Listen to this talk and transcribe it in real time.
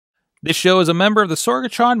This show is a member of the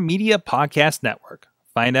Sorgatron Media Podcast Network.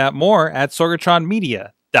 Find out more at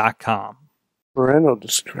sorgatronmedia.com. Parental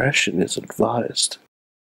discretion is advised.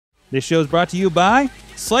 This show is brought to you by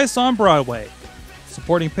Slice on Broadway,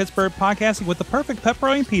 supporting Pittsburgh podcasting with the perfect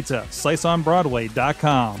pepperoni pizza.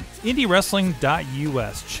 SliceOnBroadway.com.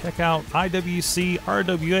 IndieWrestling.us. Check out IWC,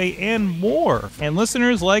 RWA, and more. And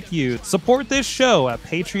listeners like you, support this show at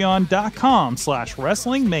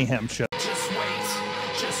Patreon.com/Wrestling Mayhem Show.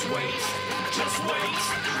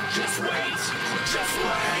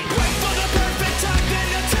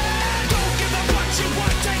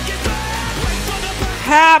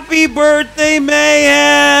 Happy birthday,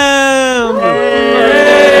 Mayhem!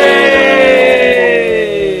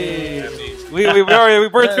 Hey! We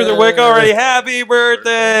burst through the wick already. Happy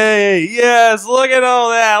birthday! Yes, look at all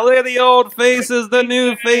that. Look at the old faces, the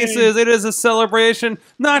new faces. It is a celebration,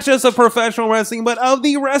 not just of professional wrestling, but of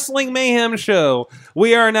the Wrestling Mayhem Show.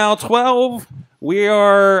 We are now 12. We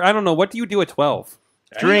are, I don't know, what do you do at 12?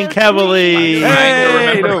 Drink heavily.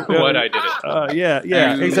 Hey, remember what I did it.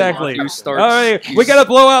 Yeah, exactly. All right, we gotta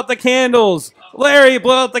blow out the candles. Larry,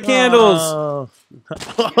 blow out the candles.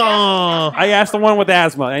 I asked the one with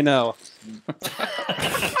asthma. I know.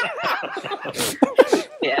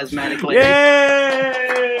 The asthmatic lady.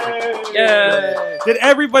 Yay! Did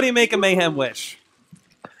everybody make a mayhem wish?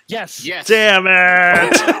 Yes. Damn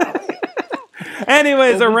it!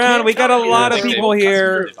 Anyways, around we got a lot of people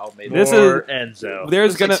here. This is Enzo.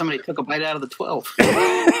 There's gonna Like somebody took a bite out of the 12.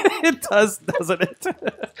 It does, doesn't it?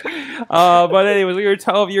 But anyways, we were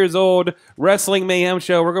 12 years old. Wrestling Mayhem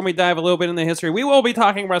Show. We're going to be diving a little bit in the history. We will be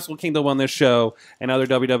talking Wrestle Kingdom on this show and other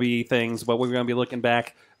WWE things, but we're going to be looking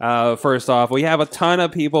back. First off, we have a ton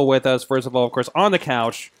of people with us. First of all, of course, on the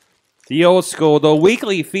couch. The old school, the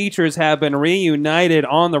weekly features have been reunited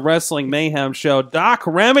on the Wrestling Mayhem Show. Doc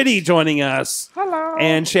Remedy joining us. Hello.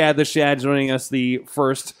 And Shad the Shad joining us the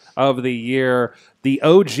first of the year. The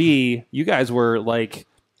OG, you guys were like,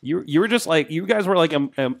 you were just like, you guys were like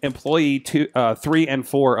employee 3 and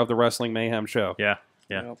 4 of the Wrestling Mayhem Show. Yeah.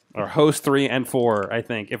 Or host 3 and 4, I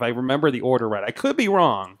think, if I remember the order right. I could be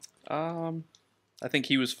wrong. I think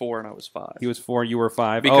he was 4 and I was 5. He was 4, you were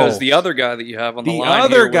 5. Because the other guy that you have on the line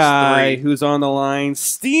other here was guy 3. who's on the line,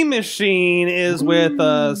 Steam Machine, is with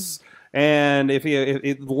us. And if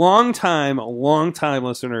long time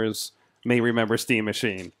listeners may remember Steam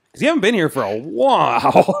Machine. Because you haven't been here for a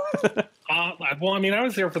while. Well, I mean, I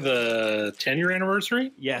was there for the 10-year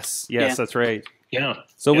anniversary. Yes, Yeah. that's right. Yeah.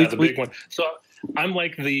 So the big one. So I'm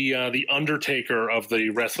like the Undertaker of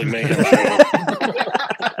the Wrestling Mayhem Show.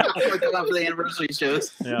 We're going out for the anniversary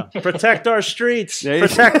shows. Yeah. Protect our streets. There you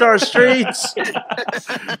Protect our streets.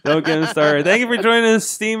 Don't get him started. Thank you for joining us,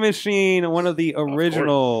 Steam Machine, one of the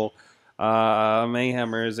original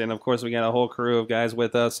Mayhemers. And, of course, we got a whole crew of guys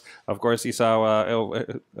with us. Of course, you saw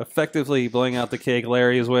effectively blowing out the cake.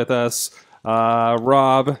 Larry is with us.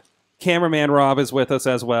 Rob, cameraman Rob, is with us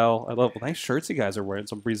as well. I love nice shirts you guys are wearing.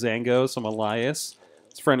 Some Breezango, some Elias.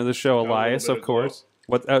 It's a friend of the show, Elias, of course.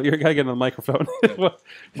 What? Oh, you're gotta get on the microphone.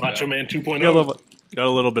 Macho Man 2.0. Got a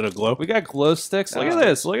little bit of glow. We got glow sticks. Look at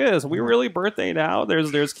this. Look at this. We really birthdayed out.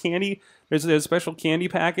 There's candy. There's special candy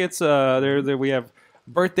packets. There we have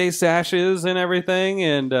birthday sashes and everything,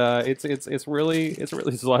 and it's really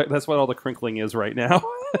that's what all the crinkling is right now.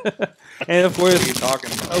 And of course, What are you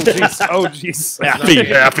talking about? oh jeez.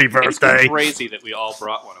 Happy birthday. It's crazy that we all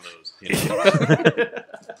brought one of those. You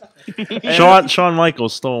know? Shawn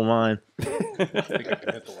Michaels stole mine.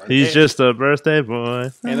 He's just a birthday boy.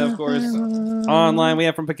 And of course, online we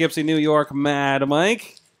have from Poughkeepsie, New York, Mad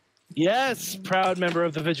Mike. Yes, proud member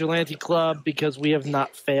of the Vigilante Club because we have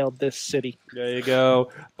not failed this city. There you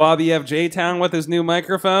go. Bobby F. J-Town with his new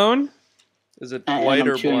microphone. Is it And white I'm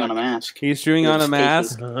or chewing black? on a mask. He's chewing on a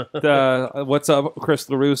mask. What's up, Chris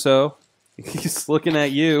LaRusso? He's looking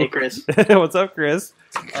at you. Hey, Chris. What's up, Chris?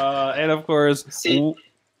 And of course, See-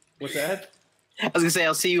 what's that? I was going to say,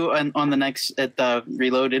 I'll see you on the next at the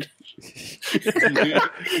Reloaded.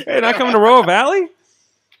 Hey, not coming to Royal Valley?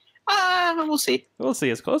 We'll see. We'll see.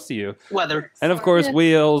 It's close to you. Weather. And of course, Yeah.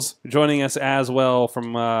 Wheels joining us as well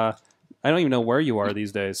from, I don't even know where you are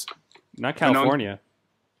these days. Not California.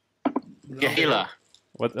 Gahela.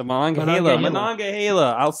 What?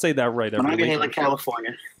 Monongahela. I'll say that right every week. Monongahela,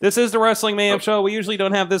 California. This is the Wrestling Mayhem Show. We usually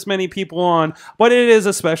don't have this many people on, but it is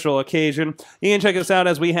a special occasion. You can check us out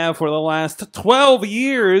as we have for the last 12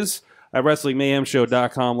 years. at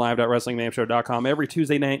WrestlingMayhemShow.com, live.WrestlingMayhemShow.com every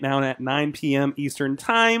Tuesday night now at 9 p.m. Eastern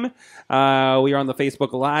Time. We are on the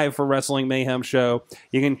Facebook Live for Wrestling Mayhem Show.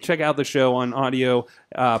 You can check out the show on audio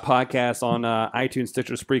podcasts on iTunes,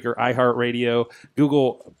 Stitcher, Spreaker, iHeartRadio,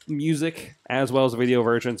 Google Music, as well as video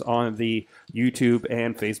versions on the YouTube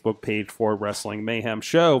and Facebook page for Wrestling Mayhem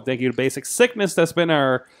Show. Thank you to Basic Sickness. That's been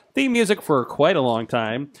our theme music for quite a long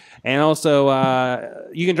time. And also,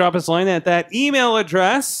 you can drop us a line at that email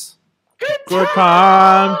address. Good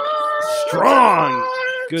time. Strong.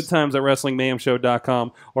 Good times at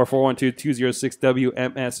WrestlingMayhemShow.com or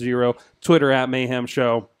 412-206-WMS0. Twitter at Mayhem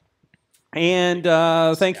Show. And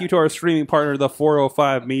thank you to our streaming partner, the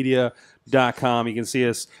 405media.com. You can see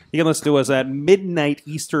us. You can listen to us at midnight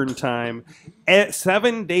Eastern Time, at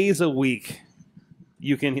 7 days a week.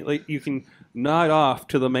 You can nod off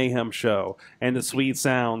to the Mayhem Show and the sweet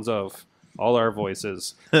sounds of all our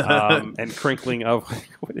voices and crinkling of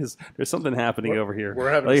there's something happening over here. We're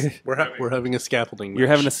having a scaffolding match. You're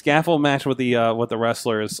having a scaffold match with the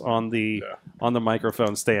wrestlers on the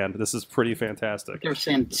microphone stand. This is pretty fantastic. You're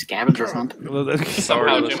saying scavenger hunt.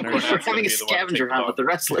 Somehow Jim We're Cornette's having a scavenger hunt with the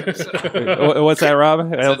wrestlers. What's that,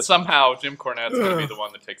 Rob? Somehow Jim Cornette's going to be the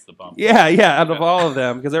one that takes the bump. Yeah, out of all of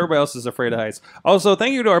them, because everybody else is afraid of heights. Also,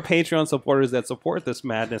 thank you to our Patreon supporters that support this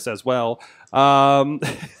madness as well,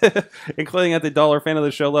 including at the dollar fan of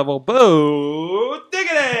the show level, Boo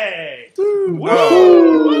Diggity!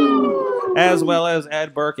 Woo! As well as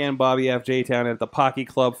Ed Burke and Bobby F. J-Town at the Pocky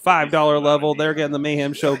Club $5 level. They're getting the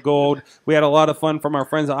Mayhem Show Gold. We had a lot of fun from our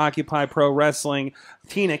friends at Occupy Pro Wrestling,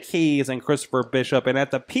 Tina Keys and Christopher Bishop. And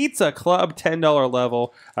at the Pizza Club $10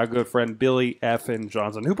 level, our good friend Billy F.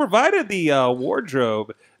 Johnson, who provided the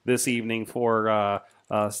wardrobe this evening for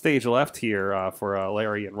Stage Left here for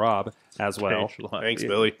Larry and Rob as well. Thanks,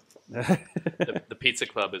 Billy. The Pizza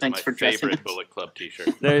Club is my favorite Bullet Club t-shirt.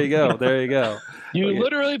 There you go. You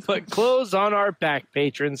literally put clothes on our back,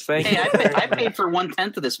 patrons. Thank you. I paid for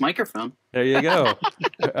 1/10 of this microphone. There you go.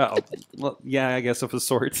 Well, yeah, I guess of a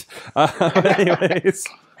sort. Anyways.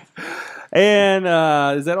 And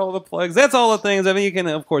is that all the plugs? That's all the things. I mean, you can,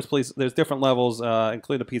 of course, please. There's different levels,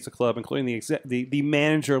 including the Pizza Club, including the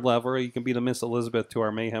manager level. You can be the Miss Elizabeth to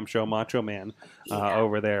our Mayhem Show Macho Man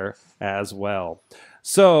over there as well.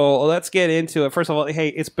 So let's get into it. First of all, hey,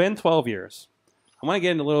 it's been 12 years. I want to get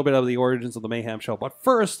into a little bit of the origins of the Mayhem Show, but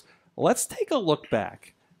first, let's take a look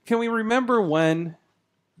back. Can we remember when?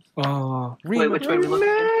 Wait, which way we looking?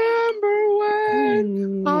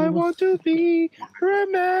 When I want to be,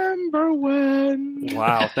 remember when.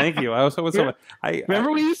 Wow, thank you. I was hoping someone.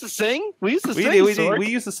 Remember we used to sing? We used to sing. We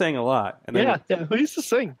used to sing a lot. And then, we used to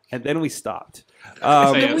sing. And then we stopped.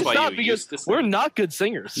 Then we stopped because we're not good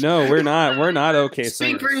singers. No, we're not. We're not okay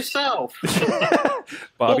Speak singers. for yourself.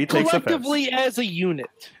 Bobby takes offense. Collectively as a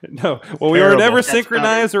unit. No, well, we were never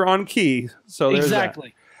synchronized or on key. So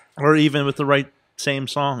exactly. Or even with the right same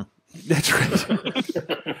song. That's right.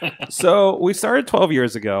 So we started 12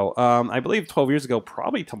 years ago. I believe 12 years ago,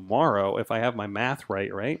 probably tomorrow, if I have my math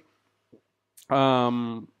right.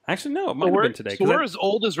 Actually, no, it might have been today. So we're as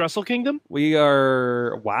old as Wrestle Kingdom? We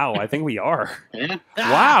are. Wow, I think we are. Yeah.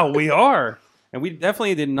 Wow, we are. And we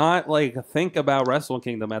definitely did not think about Wrestle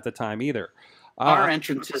Kingdom at the time either. Our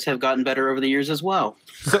entrances have gotten better over the years as well.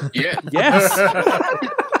 So, Yeah. yes.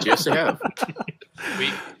 Yes, they have.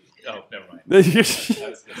 Oh, never mind.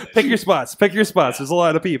 Pick your spots. Pick your spots. There's a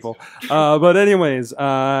lot of people. But anyways,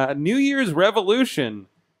 New Year's Revolution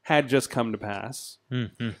had just come to pass.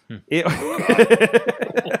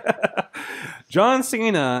 John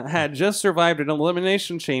Cena had just survived an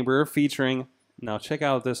elimination chamber featuring, now check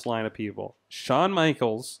out this line of people, Shawn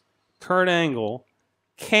Michaels, Kurt Angle,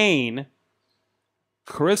 Kane,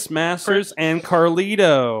 Chris Masters, and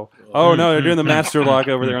Carlito. Oh no, they're doing the master lock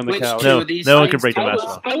over there on the couch. No one can break the master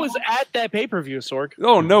lock. I was at that pay-per-view, Sorg.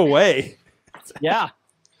 Oh, no way. Yeah.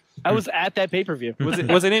 I was at that pay-per-view.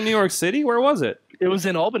 Was it in New York City? Where was it? It was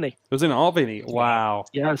in Albany. It was in Albany. Wow.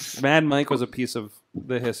 Yes. Mad Mike was a piece of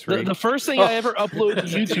the history. The first thing I ever uploaded to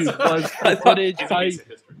YouTube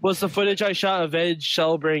was the footage I shot of Edge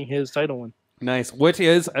celebrating his title win. Nice. Which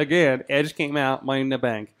is, again, Edge came out, Money in the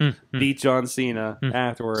Bank, beat John Cena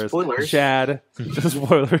afterwards. Spoilers. Shad.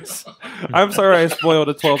 Spoilers. I'm sorry I spoiled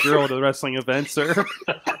a 12-year-old at a wrestling event, sir.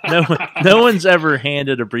 No one's ever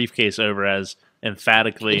handed a briefcase over as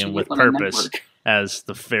emphatically and with purpose as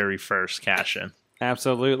the very first cash-in.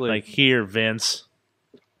 Absolutely. Like, here, Vince.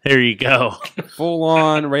 Here you go.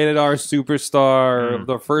 Full-on rated R superstar.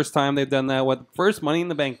 The first time they've done that. First Money in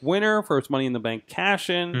the Bank winner, first Money in the Bank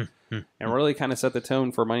cash-in. and really kind of set the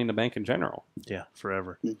tone for Money in the Bank in general. Yeah,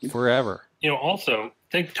 forever. Forever. Also,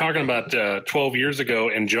 talking about 12 years ago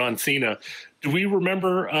and John Cena, do we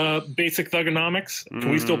remember Basic Thugonomics? Can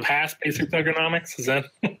we still pass Basic Thugonomics? Is that...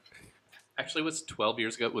 Actually, it was 12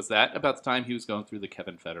 years ago. Was that about the time he was going through the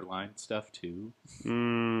Kevin Federline stuff, too?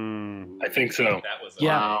 I think so. That was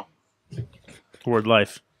Wow. Word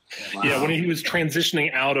life. Wow. Yeah, when he was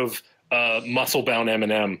transitioning out of muscle-bound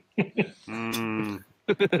Eminem.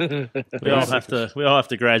 We all have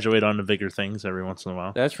to graduate on to bigger things every once in a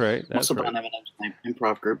while. That's right. That's Also, right. an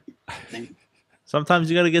improv group. Thing. Sometimes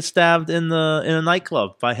you got to get stabbed in a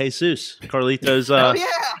nightclub by Jesus, Carlito's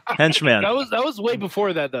henchman. That was way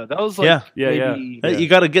before that though. That was like maybe, Hey, you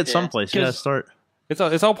got to get someplace. You got to start.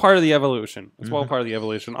 It's all part of the evolution. It's all part of the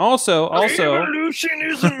evolution. Also, evolution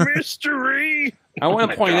is a mystery. I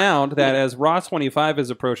want to point out that as Raw 25 is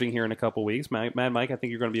approaching here in a couple weeks, Mad Mike, I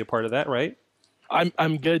think you're going to be a part of that, right?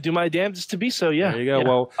 I'm gonna do my damnedest to be so. Yeah. There you go. Yeah.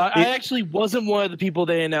 Well, I actually wasn't one of the people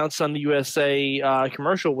they announced on the USA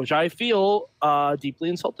commercial, which I feel deeply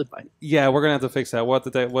insulted by. Yeah, we're gonna have to fix that.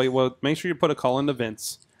 Well, make sure you put a call into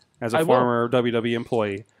Vince as a former WWE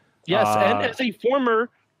employee. Yes, and as a former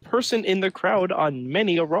person in the crowd on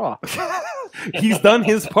many a Raw. He's done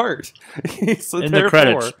his part. In the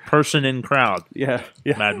credits, person in crowd. Yeah.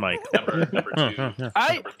 Mad Mike. number two.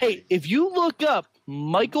 Hey, if you look up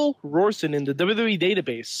Michael Rorson in the WWE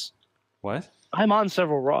database, What? I'm on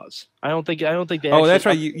several Raws. I don't think they. Oh, actually that's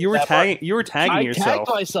right. You were tagging. You were tagging I yourself. tagged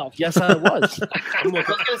myself. Yes, I was. I'm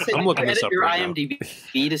looking this up your right now. IMDb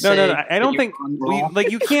to No, say I don't that think you're on Raw.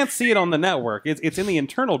 you can't see it on the network. It's in the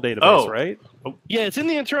internal database, right? Yeah, it's in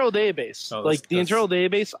the internal database. Oh, Like the internal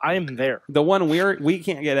database, I am there. The one we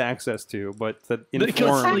can't get access to, but the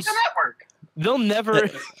Because, informed. like, they'll never.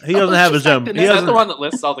 He doesn't have his own. He He Is that doesn't. the one that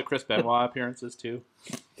lists all the Chris Benoit appearances, too?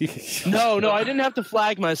 No, I didn't have to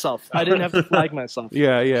flag myself.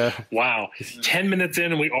 Yeah. Wow. 10 minutes in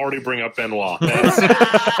and we already bring up Benoit.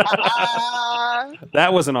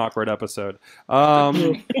 That was an awkward episode. Yeah,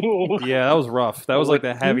 that was rough. That was like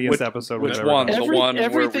the heaviest episode we've Which ever one? done. The one where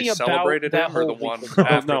everything we about celebrated that him, or the whole one thing.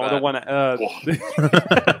 after No, that? the one.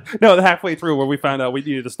 No, the halfway through where we found out we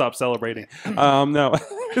needed to stop celebrating. No,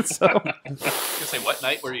 so I was going to say, what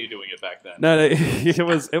night were you doing it back then? no,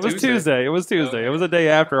 it was Tuesday. It was Tuesday. It was a day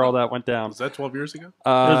after all that went down. Was that 12 years ago? It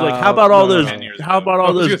was like, how about all those? 10 years How ago. about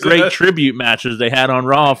all those gonna say great that. tribute matches they had on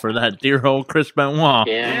Raw for that dear old Chris Benoit?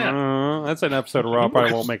 Yeah. That's an episode of Raw.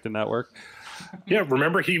 Probably won't make the network. Yeah,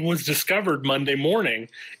 remember he was discovered Monday morning,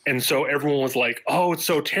 and so everyone was like, "Oh, it's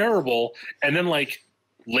so terrible." And then like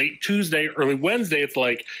late Tuesday, early Wednesday, it's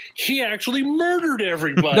like he actually murdered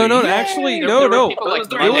everybody. No, actually, There no. were people like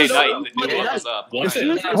the It Monday was- night that knew what was up. What?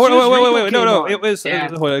 Wait. No. It was. Yeah.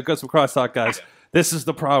 Hold on, got some crosstalk, guys. This is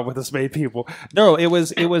the problem with this many people. No, it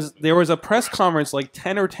was. There was a press conference like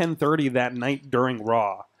 10 or 10:30 that night during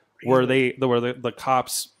Raw, where the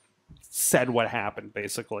cops said what happened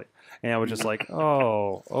basically, and I was just like,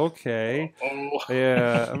 oh, okay,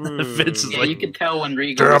 yeah. Vince is Yeah, like, you could tell when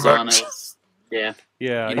Regal was on. It was, yeah.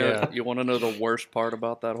 Yeah. You want to know the worst part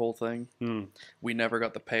about that whole thing? Hmm. We never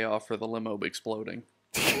got the payoff for the limo exploding.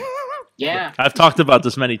 Yeah. I've talked about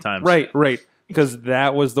this many times. Right. Because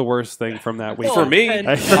that was the worst thing from that week. For me, and-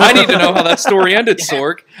 I need to know how that story ended,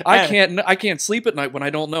 Sorg. I can't sleep at night when I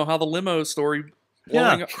don't know how the limo story.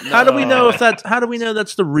 Yeah. How do we know if that's? How do we know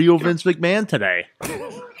that's the real Vince McMahon today?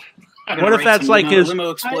 What if that's like his?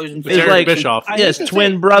 limo explosion? Is like Bischoff. yeah, his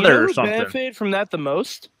twin You brother know or who something. benefited from that the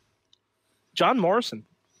most? John Morrison,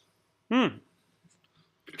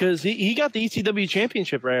 because he got the ECW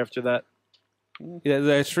championship right after that. Yeah,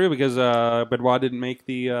 that's true because Benoit didn't make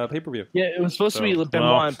the pay-per-view. Yeah, it was supposed to be Benoit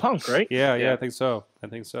well. and Punk, right? Yeah, I think so.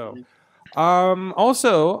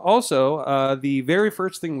 Also, the very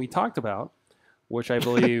first thing we talked about, which I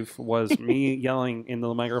believe was me yelling in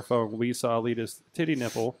the microphone, we saw Lita's titty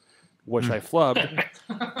nipple, which I flubbed.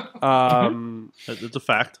 It's a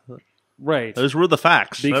fact. Right. Those were the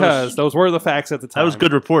facts. Because those were the facts at the time. that was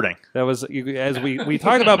good reporting. That was as we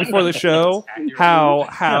talked about before the show,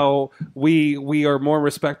 how we are more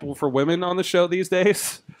respectful for women on the show these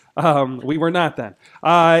days. We were not then.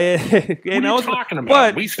 What are you talking about?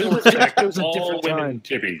 But We still respect It was a all different women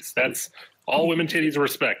titties. That's all women titties are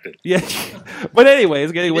respected. yeah, but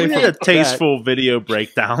anyways, getting away We from did a that. tasteful video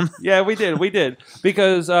breakdown. Yeah, we did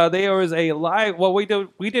because there was a live. Well, we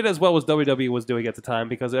did as well as WWE was doing at the time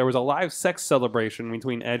because there was a live sex celebration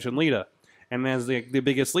between Edge and Lita. And as the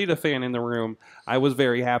biggest Lita fan in the room, I was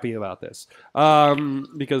very happy about this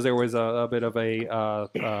because there was a bit of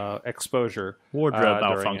a exposure Wardrobe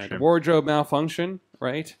during malfunction. it. Wardrobe malfunction,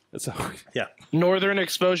 right? So Northern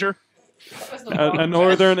exposure. A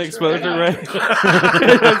northern exposure, right?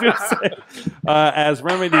 I was gonna say, as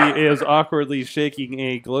Remedy is awkwardly shaking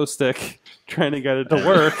a glow stick, trying to get it to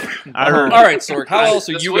work. I heard. All right, Sorg. How else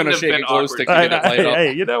are This you going to wouldn't have shake a been glow awkward. stick to get it light up?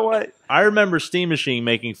 Hey, you know what? I remember Steam Machine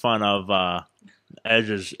making fun of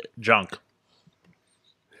Edge's junk.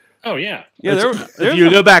 Oh yeah. Yeah, If you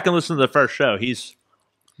go back and listen to the first show, he's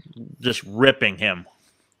just ripping him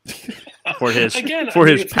for his his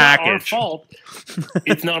it's package. Not our fault.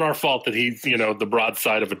 It's not our fault that he's the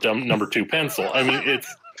broadside of a dumb number 2 pencil. I mean,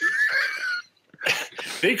 it's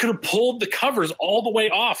they could have pulled the covers all the way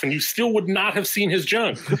off, and you still would not have seen his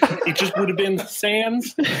junk. It just would have been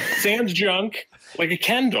Sans junk, like a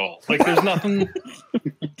Ken doll. Like there's nothing.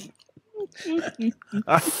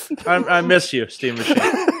 I miss you, Steam Machine.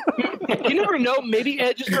 You never know. Maybe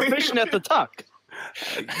Edge is proficient at the tuck.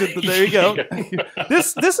 There you go.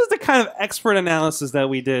 This is the kind of expert analysis that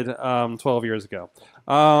we did 12 years ago.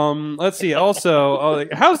 Let's see. Also,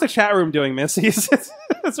 how's the chat room doing, Missy? Is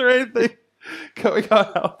there anything going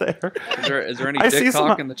on out there? Is there any dick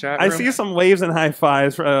talk in the chat room? I see some waves and high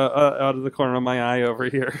fives out of the corner of my eye over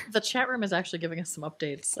here. The chat room is actually giving us some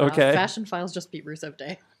updates. Okay. Fashion Files just beat Rusev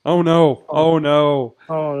Day. Oh no! Oh no!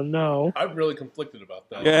 Oh no! I'm really conflicted about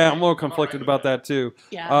that. Yeah, I'm a little conflicted about that too.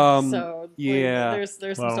 Yeah. So yeah,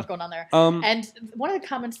 there's some stuff going on there. And one of the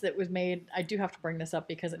comments that was made, I do have to bring this up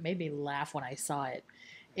because it made me laugh when I saw it.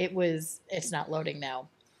 It's not loading now.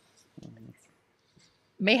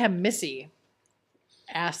 Mayhem Missy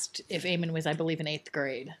asked if Eamon was, I believe, in 8th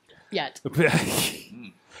grade yet.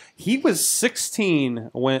 He was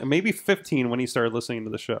 16 maybe 15 when he started listening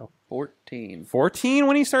to the show. 14. 14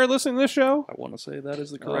 when he started listening to the show? I want to say that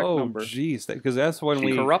is the correct number. Oh, jeez. Because that's when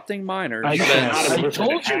we... Corrupting minors. I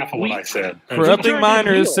told you. Half of what I said. Corrupting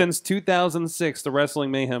Minors since 2006, the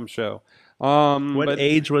Wrestling Mayhem Show. What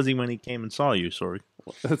age was he when he came and saw you, Sorg?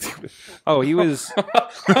 Oh, he was...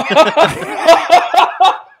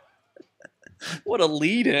 What a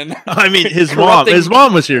lead-in. I mean, his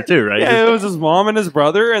mom was here too, right? Yeah, it was his mom and his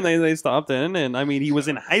brother, and they stopped in, and I mean, he was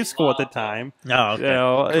in high school at the time. Oh, okay. You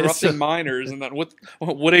know, Corrupting minors, and then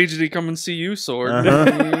what age did he come and see you, Sorg?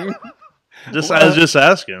 I was just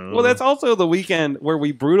asking. Well, that's also the weekend where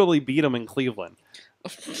we brutally beat him in Cleveland.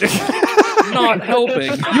 Not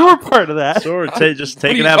helping. You were part of that. Sorg, just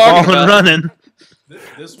taking you that talking ball and about? running.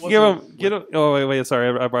 This Get wasn't, him. Oh, wait.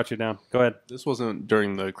 Sorry, I brought you down. Go ahead. this wasn't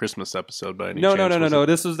during the Christmas episode, by any No. chance, was it?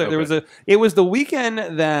 This was there was It was the weekend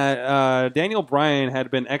that Daniel Bryan had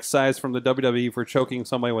been excised from the WWE for choking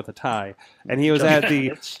somebody with a tie, and he was at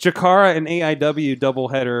the Chikara and AIW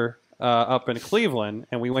doubleheader up in Cleveland,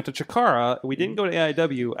 and we went to Chikara. We didn't go to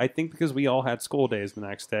AIW, I think, because we all had school days the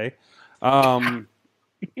next day.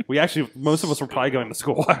 We actually, most of us were probably going to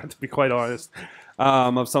school, to be quite honest,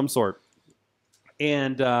 of some sort.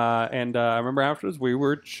 And I remember afterwards we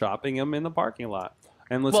were chopping him in the parking lot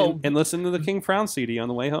and listening to the King Frown CD on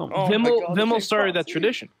the way home. Oh, Vimmel started that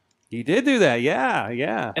tradition. He did do that,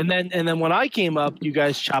 yeah. And then when I came up, you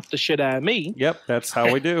guys chopped the shit out of me. Yep, that's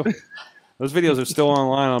how we do. Those videos are still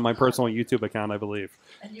online on my personal YouTube account, I believe.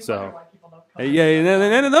 So, yeah,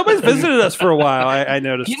 and nobody's visited us for a while. I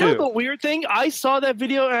noticed You know too. the weird thing? I saw that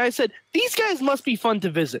video and I said, these guys must be fun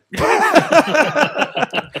to visit.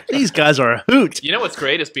 These guys are a hoot. You know what's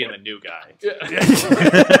great is being the new guy.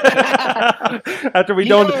 After we You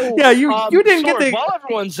don't, know, yeah, you didn't get Sorg, the. While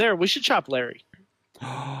everyone's there, we should chop Larry.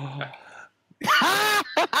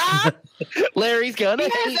 Larry's gonna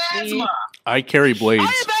hate me. I carry blades. I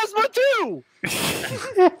have asthma too.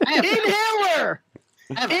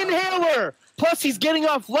 Inhaler. Plus, he's getting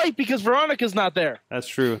off light because Veronica's not there. That's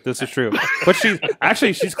true. This is true. But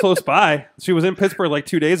she's close by. She was in Pittsburgh like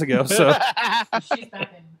 2 days ago. So She's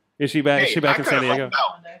back in. is she back? Hey, is she back I in San could've Diego?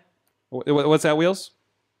 lucked out. What's that, Wheels?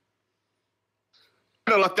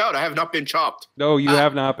 I lucked out. I have not been chopped. No, you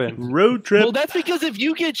have not been. Road trip. Well, that's because if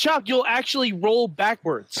you get chopped, you'll actually roll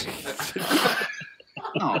backwards.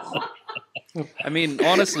 Oh. I mean,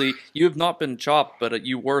 honestly, you have not been chopped, but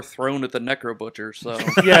you were thrown at the necro butcher. So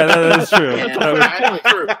Yeah, that is true.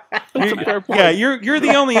 That's true. Yeah, you're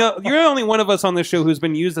the only one of us on this show who's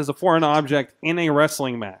been used as a foreign object in a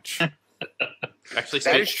wrestling match. Actually,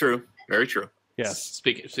 That is true. Very true. Yes.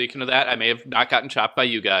 Speaking of that, I may have not gotten chopped by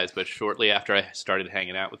you guys, but shortly after I started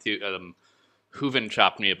hanging out with you, Hooven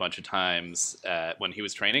chopped me a bunch of times when he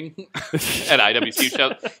was training at IWC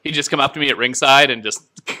show. He'd just come up to me at ringside and just.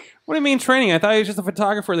 What do you mean training? I thought he was just a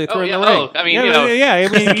photographer they threw in the ring. Oh, I mean, yeah, you know, I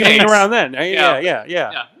mean, you mean around then? Yeah.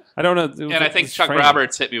 Yeah. I don't know. And I think Chuck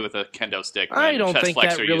Roberts hit me with a kendo stick. I when don't Chest think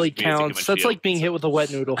Flexor that really used music counts. and That's shield. like being hit with a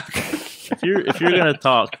wet noodle. If you're gonna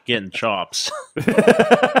talk getting chops,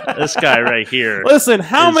 This guy right here. Listen,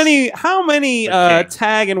 how many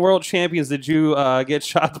tag and world champions did you get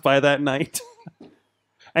shot by that night?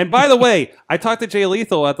 And by the way, I talked to Jay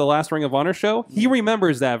Lethal at the last Ring of Honor show. He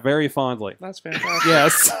remembers that very fondly. That's fantastic.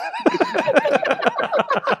 Yes.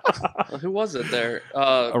 Who was it there?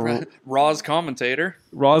 Raw's commentator.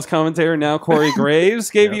 Raw's commentator, now Corey Graves,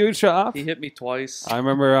 gave you a chop. He hit me twice. I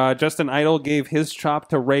remember Justin Idol gave his chop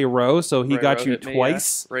to Ray Rowe, so he got you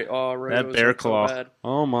twice. Ray that bear claw. So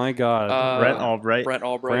oh my God. Brent Albright. Brent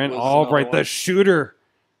Brent Albright, the shooter.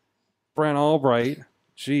 Brent Albright.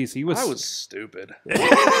 Jeez, he was... I was stupid. You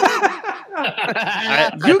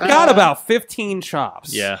got about 15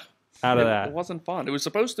 chops. Yeah. Out of that. It wasn't fun. It was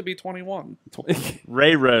supposed to be 21.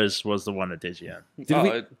 Ray Rose was the one that did you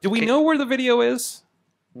in. Do we know where the video is?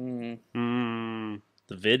 The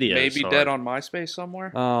video. Maybe dead on MySpace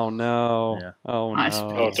somewhere. Oh no! Yeah. Oh no!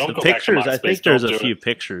 Oh, don't the go pictures. back to I MySpace. think there's Don't a do few it.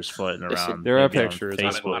 pictures floating around. There are maybe on pictures.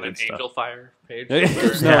 Facebook on an and stuff. Angel Fire page. No.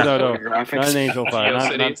 Not an Angel Fire.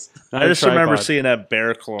 I just remember seeing that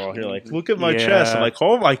bear claw. You're like, look at my chest. I'm like,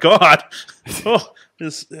 oh my God. Oh,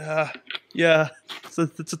 this. Yeah.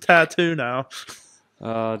 It's a tattoo now.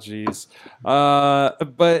 Oh, jeez.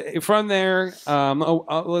 But from there,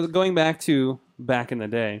 going back in the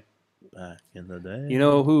day. Back in the day. You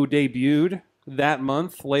know who debuted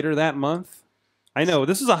later that month? I know,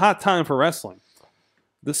 this is a hot time for wrestling.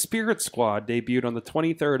 The Spirit Squad debuted on the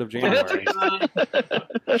 23rd of January.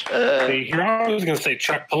 See, here I was going to say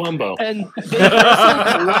Chuck Palumbo. And they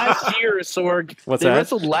wrestled last year, Sorg. What's they that?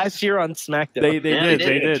 wrestled last year on SmackDown. They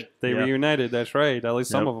did. They Yeah. reunited, that's right. At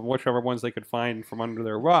least some of them, whichever ones they could find from under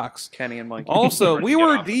their rocks. Kenny and Mike. Also, we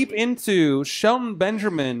were deep into Shelton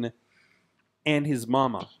Benjamin and his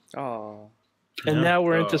mama. Oh. And now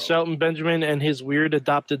we're into Shelton Benjamin and his weird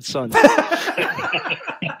adopted son.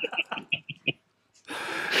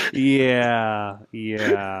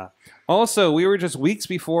 Yeah. Also, we were just weeks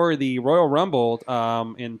before the Royal Rumble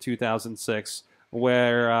in 2006,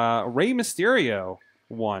 where Rey Mysterio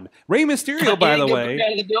won. Rey Mysterio, by the way,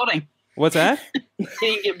 out of the building. What's that? He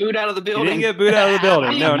didn't get booed out of the building. He didn't get booed out of the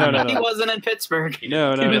building. No. He wasn't in Pittsburgh.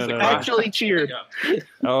 No. Actually cheered.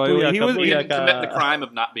 Oh, Booyaka, he was. He didn't commit the crime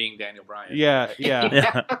of not being Daniel Bryan. Yeah.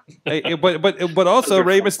 But also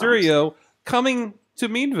Rey Mysterio coming to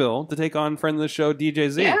Meadville to take on friend of the show DJ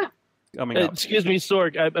Z. Yeah. Coming up. Excuse me,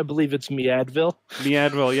 Sorg. I believe it's Meadville.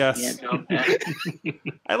 Meadville, yes.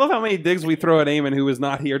 I love how many digs we throw at Eamon, who is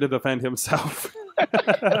not here to defend himself.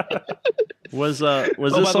 Was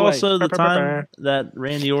this also the time that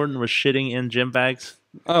Randy Orton was shitting in gym bags?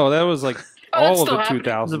 Oh, that was like all of the 2000s.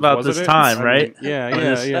 It was about wasn't this it? time, right?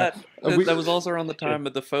 Yeah. That was also around the time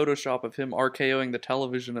of the Photoshop of him RKOing the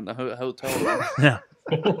television in the hotel room. Yeah.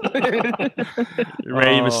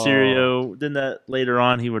 Rey Mysterio, didn't that later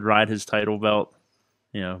on he would ride his title belt,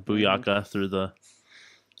 booyaka through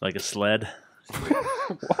like a sled.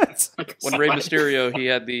 What? When Rey Mysterio, he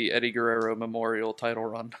had the Eddie Guerrero Memorial title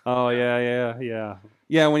run. Oh, yeah.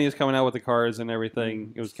 Yeah, when he was coming out with the cars and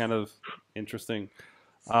everything, it was kind of interesting.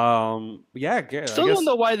 Still don't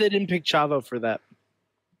know why they didn't pick Chavo for that.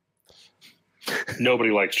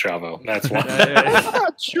 Nobody likes Chavo. That's why.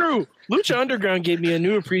 True. Lucha Underground gave me a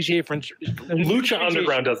new appreciation for Lucha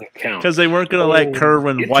Underground doesn't count. Because they weren't going to let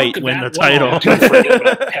Kerwin White win the title.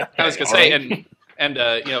 I was going to say, and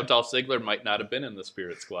Dolph Ziggler might not have been in the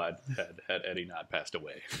Spirit Squad had Eddie not passed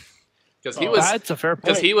away. Because he was. That's a fair point.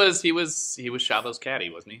 Because he was Chavo's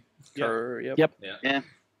caddy, wasn't he? Yep. Yeah.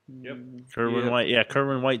 Kerwin White. Yeah,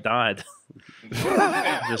 Kerwin White died.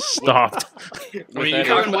 Just stopped.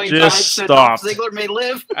 Just stopped. Ziggler may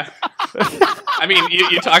live. I mean,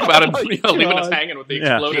 you talk about him leaving us hanging with the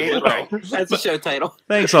exploded limo. That's a show title.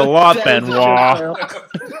 Thanks a lot, Benoit.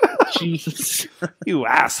 Jesus. You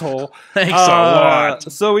asshole. Thanks a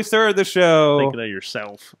lot. So we started the show. Thinking of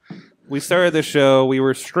yourself. We started the show. We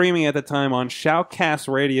were streaming at the time on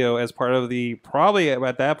Shoutcast Radio as part of probably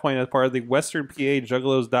at that point, as part of the Western PA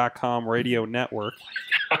Juggalos.com radio network.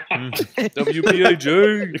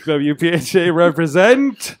 WPAJ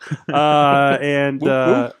represent.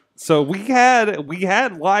 So we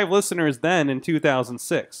had live listeners then in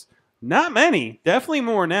 2006. Not many. Definitely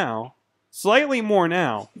more now. Slightly more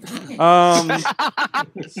now. We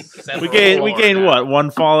gain what? One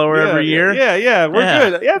follower every year? Yeah.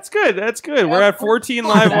 We're good. Yeah, it's good. That's good. We're at 14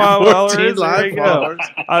 live followers. 14 live followers.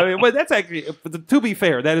 I mean, but that's actually, to be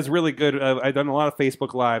fair, that is really good. I've done a lot of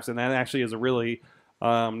Facebook Lives, and that actually is a really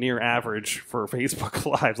near average for Facebook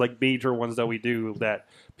Lives, like major ones that we do that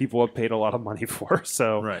people have paid a lot of money for.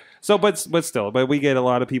 But we get a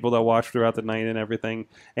lot of people that watch throughout the night and everything.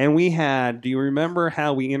 And do you remember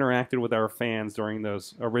how we interacted with our fans during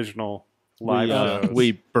those original live shows.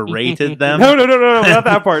 We berated them. No, not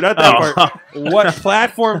that part. Not that Oh. part. What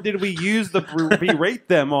platform did we use to berate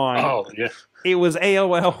them on? Oh, yeah. It was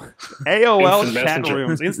AOL Instant chat Messenger.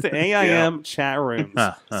 rooms, instant AIM chat rooms.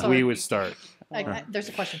 So We would start. There's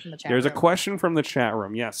a question from the chat There's a room. question from the chat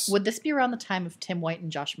room. Yes. Would this be around the time of Tim White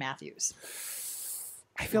and Josh Matthews?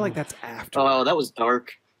 I feel like that's after. Oh, that was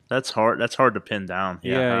dark. That's hard. That's hard to pin down.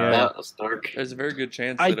 Yeah. That was dark. There's a very good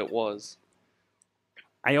chance that it was.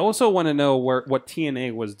 I also want to know what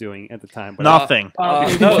TNA was doing at the time. But Nothing.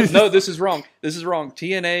 No, this is wrong. This is wrong.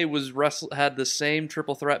 TNA had the same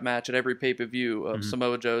triple threat match at every pay-per-view of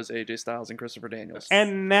Samoa Joe's, AJ Styles, and Christopher Daniels.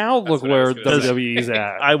 And now look where WWE's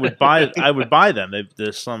at. I would buy them.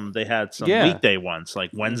 They had some Yeah. weekday ones,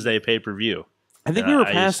 like Wednesday pay-per-view. I think we were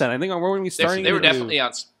past that. I think we're going to be starting. They were to do- definitely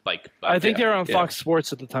on Spike. I think they were on Fox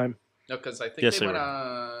Sports at the time. No, because I think Yes, they they went were.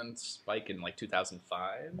 on Spike in like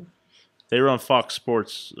 2005. They were on Fox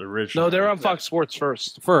Sports originally. No, they were on Fox Sports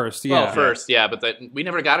first. First, yeah. Well, first, yeah, but we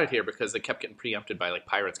never got it here because they kept getting preempted by like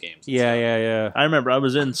Pirates games. Yeah. I remember I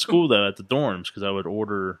was in school though at the dorms because I would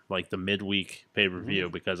order like the midweek pay-per-view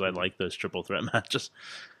because I like those triple threat matches.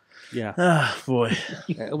 Yeah. Ah, boy.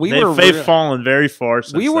 They've fallen very far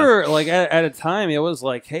since we then. were like at a time it was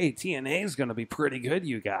like, hey, TNA is going to be pretty good,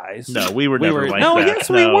 you guys. No, we were never like that. Yes,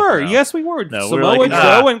 we No, were. no. Yes, we were. No, Samoa we're like,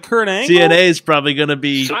 Joe and Kurt Angle. TNA is probably going to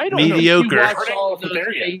be I don't know if you mediocre. watched all of those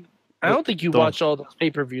I don't think you watched all those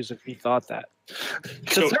pay-per-views if you thought that.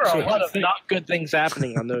 Because there are a lot of not good things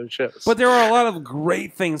happening on those shows. But there are a lot of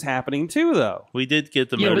great things happening too, though. We did get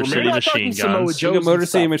the Yeah, Motor but City we're not Machine talking Samoa Guns. Joe. You got Motor and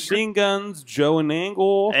City stuff. Machine Guns, Joe and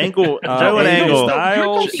Angle. Joe and Angle.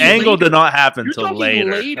 Styles. Angle did not happen You're until talking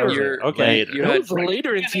later. Okay. It was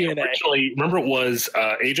later in TNA. Originally, remember it was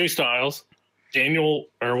AJ Styles, Daniel,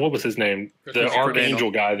 or what was his name? The Christopher Archangel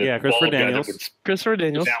guy. That Yeah, Christopher bald guy that Daniels. would- Christopher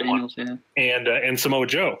Daniels. that one. And Samoa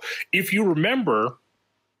Joe. If you remember,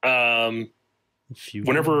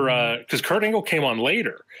 whenever because Kurt Angle came on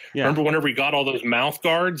later. Yeah. Remember whenever he got all those mouth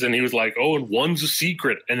guards and he was like, "Oh, and one's a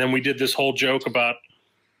secret," and then we did this whole joke about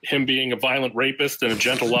him being a violent rapist and a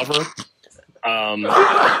gentle lover.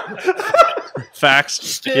 Facts.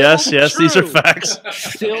 Still yes, these are true. facts.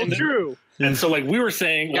 Still true. And so, like, we were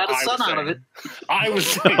saying, Got a what I son was out of saying. it. I was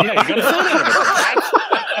saying, yeah, you got a son out of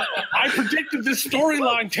it. I predicted this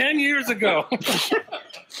storyline 10 years ago.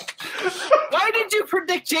 Why did you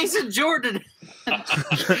predict Jason Jordan?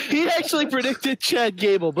 He actually predicted Chad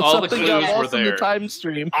Gable, but All the something got clues were lost in the there. time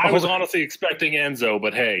stream. I was honestly expecting Enzo,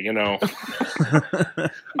 but hey, you know.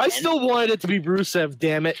 I still wanted it to be Rusev,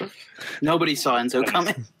 damn it. Nobody saw Enzo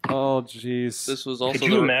coming. Oh, jeez. This was Could also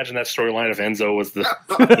you imagine that storyline if Enzo was the.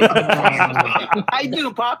 I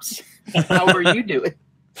do, Pops. How are you doing?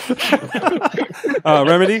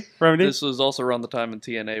 Remedy? This was also around the time in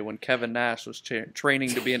TNA when Kevin Nash was training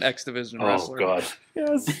to be an X Division Oh, wrestler. God.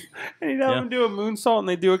 Yes. And he'd have him do a moonsault and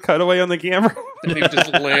they do a cutaway on the camera. And he would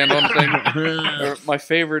just land on thing. Or my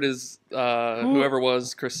favorite is whoever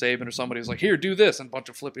was Chris Sabin or somebody was like, "Here, do this," and a bunch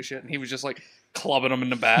of flippy shit, and he was just like clubbing him in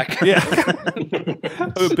the back. Yeah.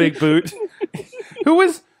 A big boot.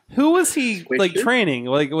 Who was he like training?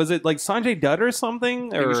 Like, was it like Sanjay Dutt or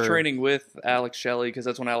something? He Or? was training with Alex Shelley because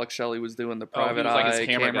that's when Alex Shelley was doing the private was like his eye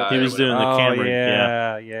camera guy. He was doing the Oh,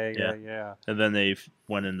 camera. yeah. And then they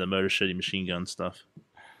went into Motor City Machine Gun stuff.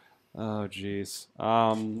 Oh, jeez.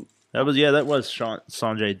 That was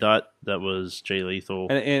Sanjay Dutt. That was Jay Lethal.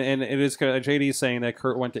 And it is JD saying that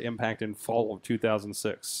Kurt went to Impact in fall of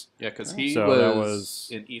 2006. Yeah, because he So was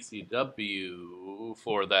in ECW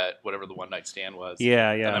for that, whatever the one night stand was.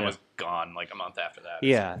 Yeah. And then was gone like a month after that.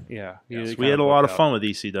 Yeah. We had a lot of fun with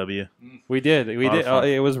ECW. We did.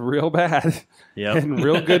 It was real bad. Yep. And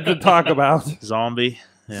real good to talk about. Zombie.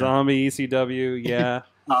 Yeah. Zombie ECW. Yeah.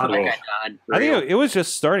 Oh, that guy died. I think it was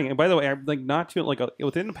just starting. And by the way, I'm like not too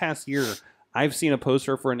within the past year, I've seen a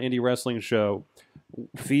poster for an indie wrestling show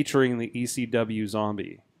featuring the ECW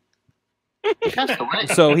Zombie. He passed away.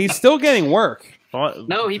 So he's still getting work.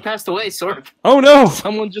 No, he passed away, sort of. Oh no!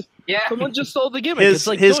 Someone just stole the gimmick. His It's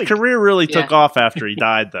like his Doink. career really took off after he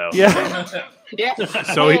died, though. Yeah. Yeah.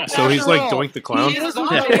 So he's like Doink the Clown. He is a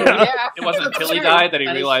zombie, yeah. It wasn't until he True. died that he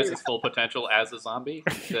That is realized true. his full potential as a zombie.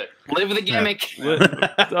 That, Live the gimmick.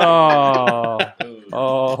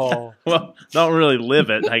 Oh. Well, don't really live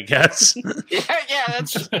it, I guess. Yeah,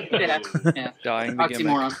 that's yeah. Dying the gimmick.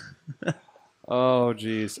 Oxymoron. Oh,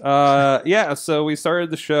 jeez. Yeah, so we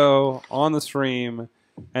started the show on the stream,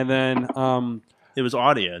 and then It was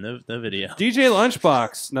audio, no video. DJ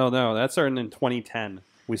Lunchbox. No, that started in 2010.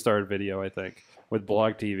 We started video, I think, with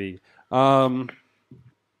Blog TV.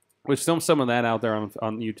 There's still some of that out there on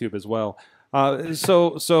YouTube as well.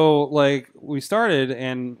 So like we started,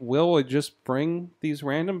 and Will would just bring these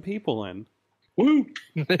random people in, Woo!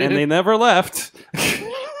 and they never left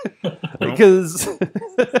because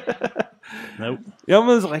Nope. I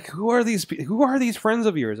was like, "Who are these friends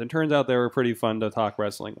of yours?" And turns out they were pretty fun to talk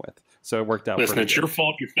wrestling with, so it worked out. Listen, pretty it's good. your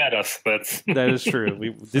fault you fed us. That is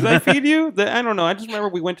true. Did I feed you? I don't know. I just remember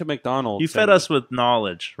we went to McDonald's. You fed us with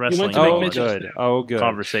knowledge, wrestling to knowledge. McMitch's. Oh, good.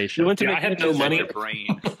 Conversation. We went to Yeah, I had no McMitch's. money. Your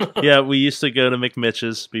brain. Yeah, we used to go to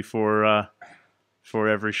McMitch's before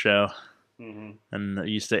every show, and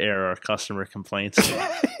used to air our customer complaints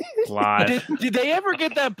live. Did they ever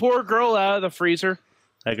get that poor girl out of the freezer?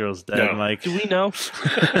 That girl's dead, No. Mike. Do we know?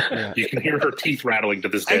 You can hear her teeth rattling to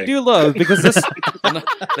this day. I do love because this.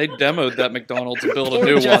 They demoed that McDonald's and built a Poor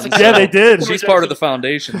new Jessica. one. Yeah, they did. She's part of the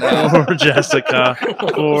foundation now. Poor Jessica.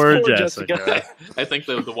 Poor Jessica. I think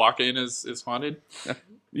the walk-in is haunted.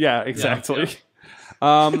 Yeah, exactly. It's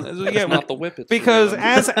not the whip. It's Because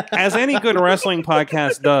the, as any good wrestling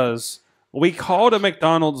podcast does, we called a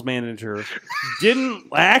McDonald's manager,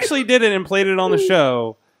 actually did it and played it on the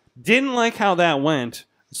show, didn't like how that went,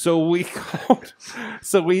 so we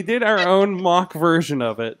did our own mock version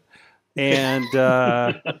of it, and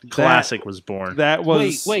Classic was born. that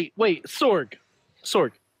was Wait, Sorg.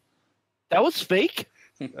 That was fake?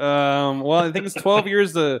 well, I think it's 12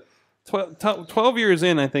 years 12 years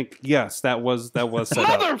in, I think, yes, that was set up.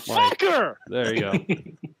 Like, Motherfucker! there you go.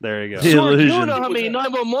 There you go. The Sorg, you illusion. don't know how many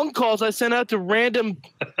 911 calls I sent out to random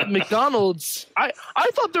McDonald's. I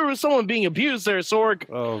thought there was someone being abused there, Sorg.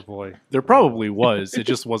 Oh boy. There probably was. It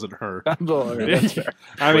just wasn't her.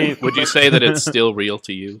 I mean, Would you say that it's still real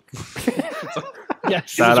to you?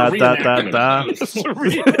 Yes. Da, da, It was a da, reenactment.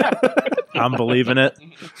 da, da. I'm believing it.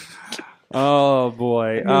 oh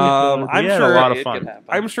boy. I'm We had sure a lot of it fun. could happen.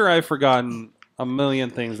 I'm sure I've forgotten a million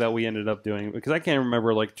things that we ended up doing because I can't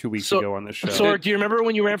remember like 2 weeks So- ago on this show. Sorg, do you remember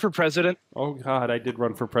when you ran for president? Oh God, I did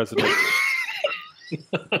run for president.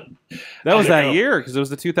 That was that year because it was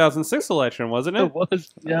the 2006 election, wasn't it? It was.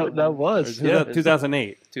 Yeah, that Or was. was that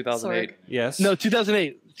 2008. 2008. Yes. No,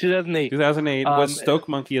 2008. 2008. 2008 with Stoke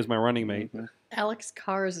Monkey as my running mate. Alex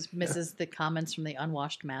Cars misses the comments from the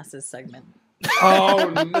Unwashed Masses segment.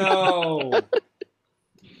 Oh no!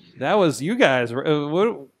 That was you guys. What?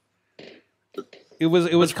 It was.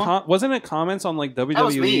 Which one? Wasn't it comments on like was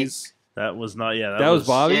me. WWE's? That was not. Yeah, That was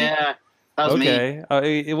Bobby. Yeah, that was me.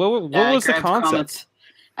 Okay. What Yeah, was the I grabbed concept? comments-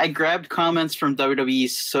 I grabbed comments from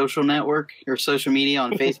WWE's social network or social media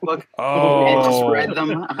on Facebook and just read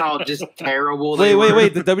them how just terrible they were.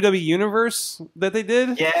 Wait! The WWE Universe that they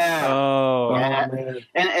did? Yeah. Oh. Yeah.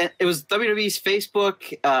 And it was WWE's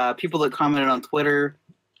Facebook, people that commented on Twitter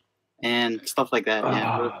and stuff like that.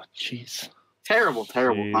 Yeah. Oh, jeez. Terrible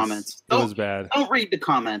Jeez. comments. It was bad. Don't read the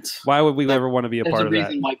comments. Why would we ever want to be a There's part a of that?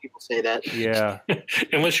 reason why people say that. Yeah.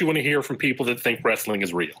 Unless you want to hear from people that think wrestling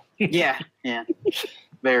is real. Yeah.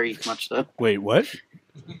 Very much so. Wait, what?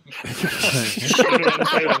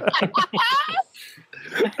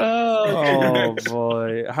 Oh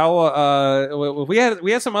boy! How we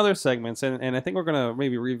had some other segments, and I think we're gonna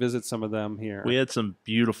maybe revisit some of them here. We had some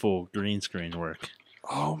beautiful green screen work.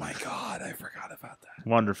 Oh my God! I forgot about that.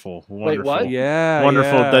 Wonderful. what? Yeah,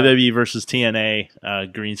 Wonderful yeah. WWE versus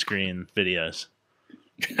TNA green screen videos.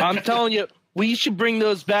 I'm telling you, we should bring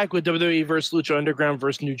those back with WWE versus Lucha Underground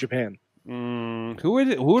versus New Japan. Who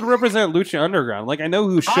would represent Lucha Underground? Like I know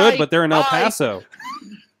who should, but they're in El Paso.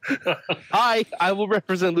 I will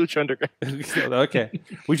represent Lucha Underground. Okay,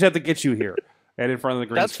 we just have to get you here and in front of the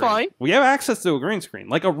green That's screen. fine. We have access to a green screen,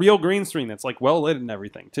 like a real green screen that's like well lit and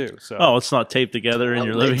everything too. So Oh, it's not taped together in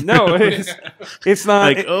your living room. no, it's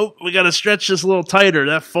not. Like, we got to stretch this a little tighter.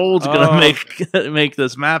 That fold's gonna make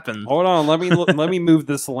this mapping. Hold on, let me move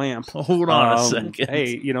this lamp. Hold on a second.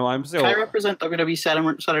 Hey, I'm still. Can I represent WWE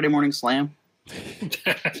Saturday Morning Slam?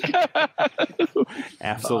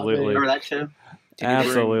 Absolutely. Remember that show?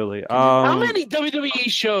 Absolutely. How many WWE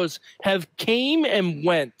shows have came and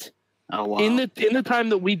went Oh wow. in the time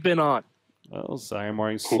that we've been on? Oh, Saturday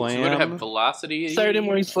Morning So we're gonna have Slam. Velocity. Saturday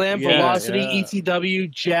Morning Slam, Yeah, Velocity, yeah.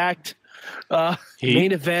 ECW, Jacked, Heat.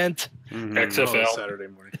 Main Event. XFL. Saturday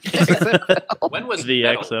morning. When was The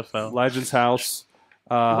Metal? XFL. Legends House.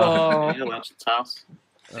 Oh, Yeah, Legends House.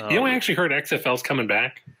 You know, I actually heard XFL's coming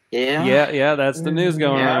back. Yeah. Yeah, that's the news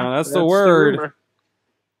going Yeah, around. That's the word. rumor.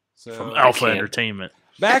 So, From Alpha can't. Entertainment.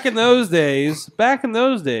 back in those days,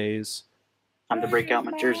 Time to break out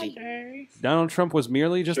my jersey. Donald Trump was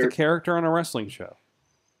merely just a Sure. character on a wrestling show.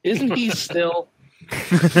 Isn't he still?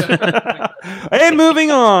 And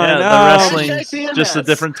moving on. Yeah, the Hashtag wrestling, just a CMS.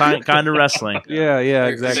 different kind of wrestling. Yeah,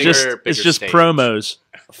 It's exactly. Bigger- just bigger it's just stage. promos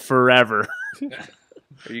forever.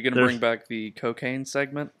 Are you going to bring back the cocaine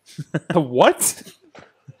segment? What?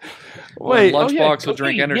 Wait, Lunchbox will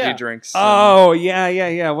drink energy drinks. Oh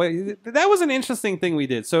yeah. Wait, that was an interesting thing we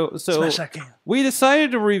did. So we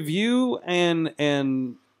decided to review and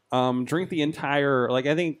drink the entire. Like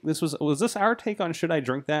I think this was this our take on should I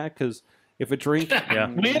drink that? Because if a drink,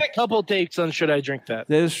 we had a couple takes on should I drink that.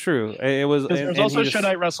 That is true. It was. There's also should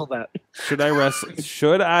I wrestle that? Should I wrestle?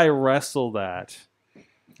 Should I wrestle that?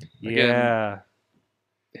 Again, yeah.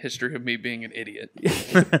 History of me being an idiot.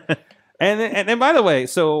 And by the way,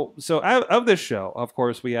 so of this show, of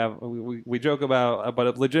course, we joke about,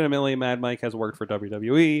 but legitimately, Mad Mike has worked for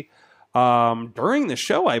WWE during the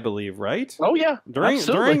show, I believe, right? Oh yeah,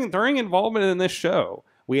 during involvement in this show,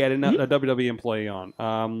 we had a WWE employee on.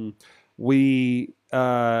 I'm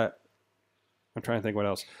trying to think what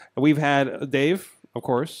else. We've had Dave, of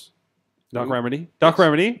course, Doc Remedy,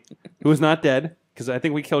 who is not dead. Because I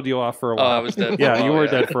think we killed you off for a while. Oh, I was dead. Yeah, you were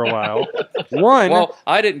dead for a while. Well,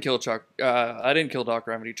 I didn't kill Chuck. I didn't kill Doc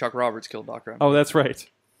Remedy. Chuck Roberts killed Doc Remedy. Oh, that's right.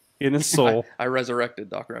 In his soul. I resurrected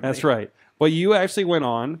Doc Remedy. That's right. But you actually went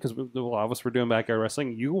on, because a lot of us were doing backyard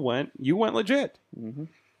wrestling. You went legit. Mm-hmm.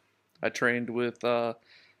 I trained with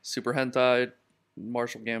Super Hentai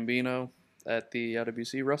Marshall Gambino at the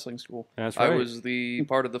IWC Wrestling School. That's right. I was the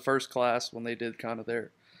part of the first class when they did kind of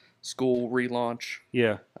their school relaunch.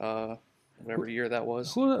 Yeah. Whatever year that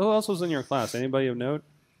was. Who else was in your class? Anybody of note?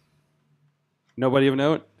 Nobody of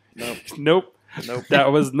note? Nope. Nope.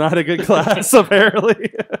 That was not a good class,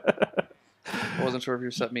 apparently. I wasn't sure if you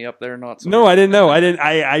set me up there or not. So no, I didn't know.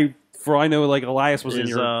 I for all I know, like Elias was in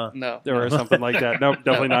your no or something like that. Nope,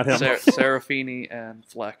 definitely not him. Serafini and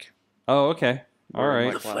Fleck. Oh, okay. All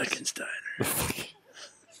right. Fleckensteiner.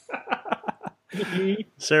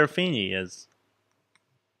 Serafini has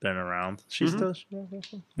been around. She's still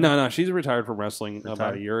No, she's retired from wrestling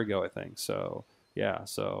about a year ago, I think. So yeah,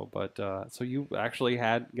 so you actually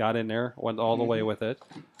got in there, went all the way with it.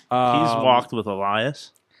 He's walked with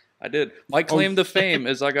Elias. I did. My claim to fame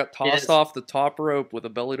is I got tossed off the top rope with a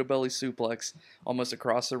belly-to-belly suplex almost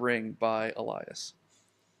across the ring by Elias.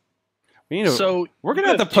 So we're gonna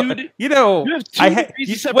have to put. You have 2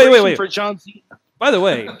 degrees of separation for John Cena. By the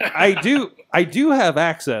way, I do have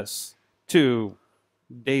access to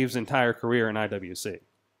Dave's entire career in IWC.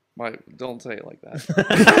 Don't say it like that.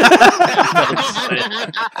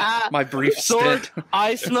 My brief stint.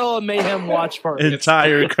 I smell a Mayhem watch party.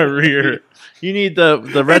 Entire career. You need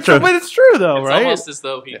the retro. But it's true though, it's right? Almost as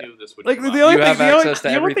though he knew this would. Like come the up. only you thing, have access to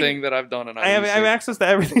everything that I've done in IWC. I have access to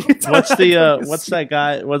everything. What's that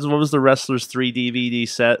guy? What was the wrestlers 3 DVD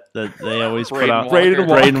set that they always put out?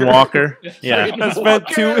 Braden Walker. Yeah, I spent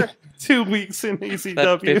 2 weeks in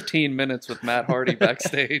ECW. 15 minutes with Matt Hardy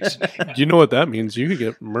backstage. You know what that means? You could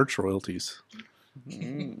get merch royalties.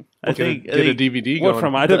 I think get a DVD what, going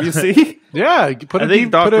from IWC. Yeah, I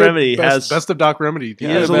think Doc Remedy has best of Doc Remedy. He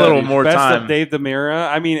has a little more best time. Of Dave DeMira.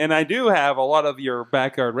 I mean, and I do have a lot of your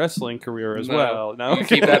backyard wrestling career as well. No, you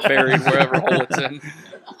keep that buried wherever hole it's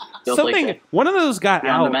in. One of those got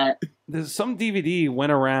out. There's some DVD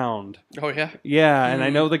went around. Oh yeah, yeah, and I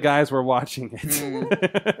know the guys were watching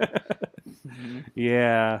it.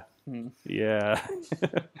 Yeah.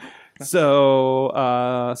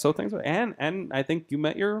 So things, and I think you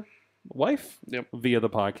met your wife via the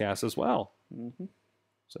podcast as well.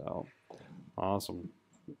 So awesome.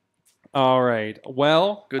 All right.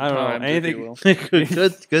 Well, good times. Anything?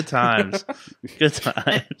 good times. Good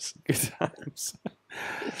times. Good times.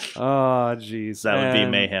 Oh, jeez. That would be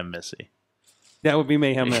Mayhem Missy. That would be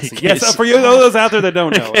Mayhem Missy. Yes, for you those out there that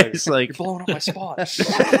don't know. It's like you're blowing up my spot.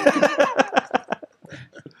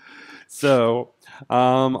 So,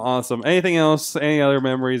 awesome. Anything else? Any other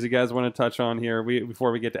memories you guys want to touch on here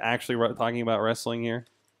before we get to actually talking about wrestling here?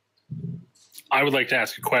 I would like to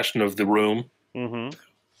ask a question of the room.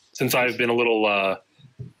 Since I've been a little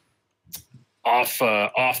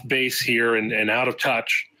off base here and out of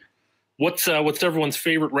touch, what's everyone's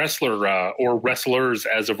favorite wrestler or wrestlers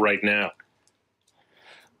as of right now?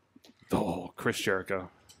 Oh, Chris Jericho.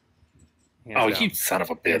 You son of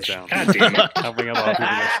a bitch! God damn it! I think a lot of people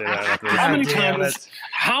gonna say that.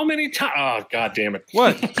 How many times? Oh, god damn it!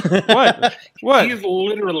 What? He is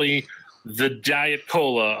literally the Diet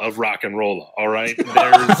Cola of rock and roll. All right,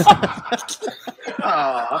 there's.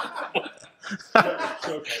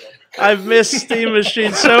 I've missed Steam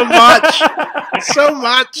Machine so much, so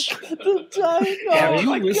much. Have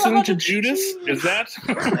you listened to Judas? Is that?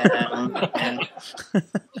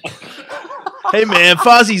 Hey man,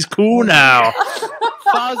 Fozzie's cool now.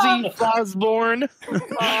 Fozzie Fosborn.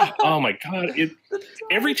 Oh my god!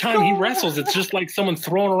 Every time he wrestles, it's just like someone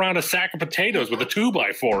throwing around a sack of potatoes with a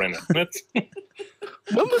 2x4 in it. That's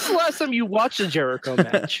When was the last time you watched a Jericho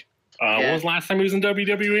match? When was the last time he was in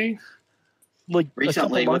WWE? Like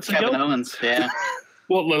Recently with Kevin Owens. Yeah.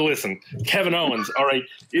 Well, listen, Kevin Owens. All right,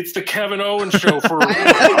 it's the Kevin Owens show for.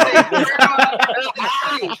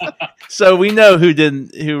 So we know who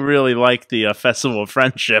really liked the Festival of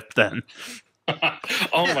Friendship then.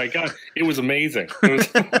 Oh my god, it was amazing. It was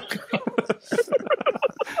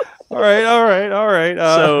All right.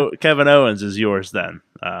 So Kevin Owens is yours then,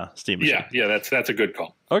 Steve Machine. yeah, that's a good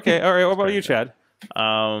call. Okay, all right. What about you, Chad?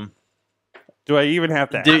 Do I even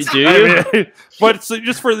have to ask? Do you? But so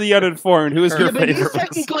just for the uninformed, who is your But he's favorite?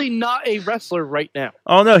 technically not a wrestler right now.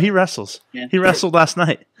 Oh no, he wrestles. Yeah. He wrestled last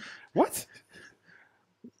night. What?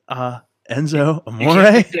 Enzo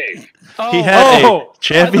Amore. Dave. He had a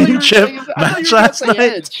championship match last night.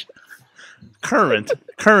 Edge. Current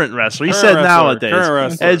wrestler. He Current said wrestler, nowadays.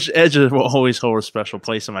 current wrestler. Edge will always hold a special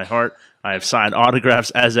place in my heart. I have signed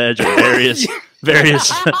autographs as Edge at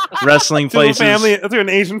various wrestling places. To an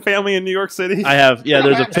Asian family in New York City. I have,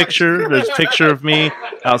 there's a picture. There's a picture of me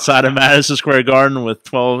outside of Madison Square Garden with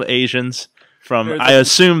 12 Asians from, I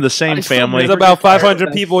assume, the same family. There's about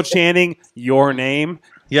 500 people chanting your name.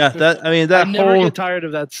 Yeah, that I never get tired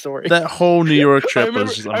of that story. That whole New York trip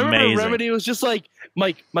was I remember amazing. Remedy was just like,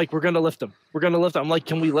 Mike, we're gonna lift him. We're gonna lift him. I'm like,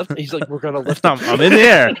 can we lift him? He's like, we're gonna lift him. I'm in the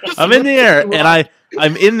air. I'm in the air, and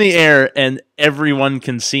I'm in the air, and everyone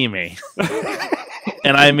can see me.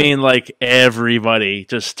 And I mean, like, everybody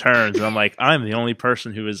just turns, and I'm like, I'm the only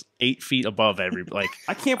person who is 8 feet above everybody. Like,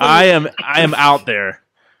 I can't believe I am out there,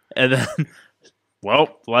 and then,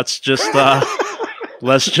 well, let's just start.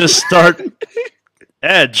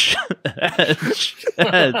 Edge,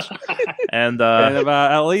 and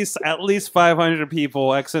about at least 500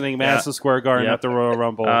 people exiting Madison Square Garden at the Royal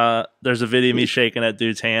Rumble. There's a video of me shaking that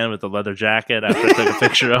dude's hand with the leather jacket after I took a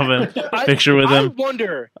picture of him. I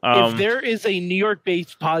wonder if there is a New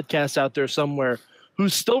York-based podcast out there somewhere who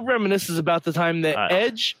still reminisces about the time that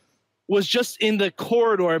Edge was just in the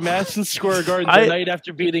corridor at Madison Square Garden the night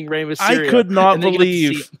after beating Rey Mysterio. I could not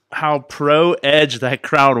believe how pro-Edge that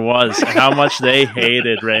crowd was and how much they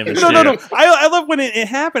hated Rey Mysterio. No. I love when it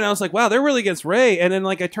happened. I was like, wow, they're really against Rey. And then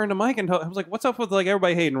like I turned to Mike and I was like, what's up with like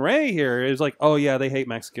everybody hating Rey here? It was like, oh yeah, they hate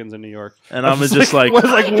Mexicans in New York. And I was just like,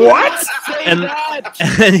 what? And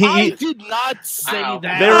I did not say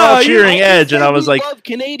that. They were all cheering Edge, and I was like,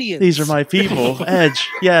 Canadians. These are my people. Edge,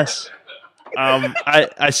 yes.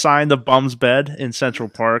 I signed the bum's bed in Central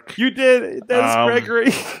Park. You did. Dennis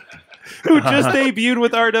Gregory, who just debuted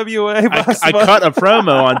with RWA. I cut a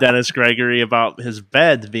promo on Dennis Gregory about his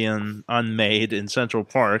bed being unmade in Central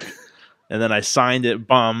Park. And then I signed it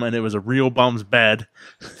bum, and it was a real bum's bed.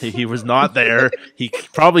 He was not there. He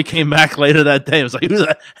probably came back later that day. It was like, who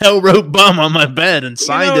the hell wrote bum on my bed and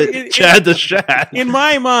signed it Chad the Shad? In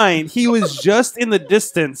my mind, he was just in the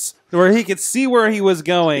distance where he could see where he was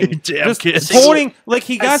going. Just holding, like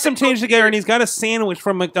he got some change together, and he's got a sandwich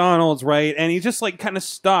from McDonald's, right? And he just like kind of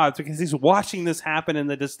stopped because he's watching this happen in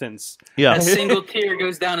the distance. Yeah, a single tear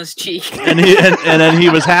goes down his cheek, and then he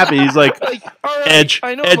was happy. He's like Edge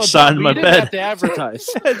signed my bed. Have to advertise.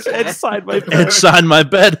 Edge signed my bed. Edge signed my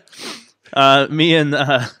bed. Me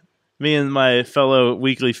and my fellow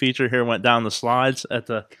weekly feature here went down the slides at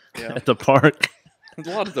the park. There's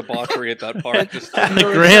a lot of debauchery at that park. Just at the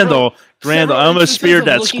Grandel. I almost speared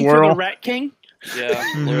that squirrel. For the Rat King? Yeah.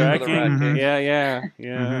 The Rat King. Yeah.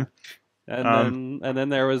 Mm-hmm. And then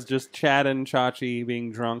there was just Chad and Chachi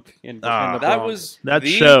being drunk in the that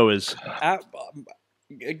show is.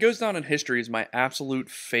 It goes down in history as my absolute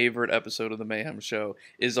favorite episode of the Mayhem Show.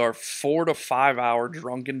 Is our 4 to 5 hour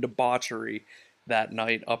drunken debauchery that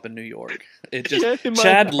night up in New York. It just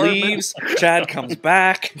Chad leaves, Chad comes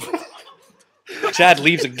back. Chad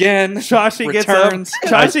leaves again. Chachi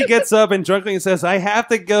gets up and drunkenly says, "I have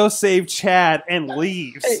to go save Chad," and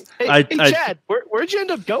leaves. Hey, Chad, where'd you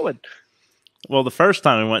end up going? Well, the first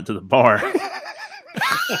time we went to the bar.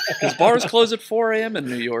 Because bars close at 4 a.m. in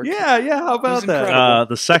New York. Yeah. How about that?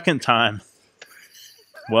 The second time,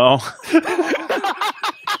 well.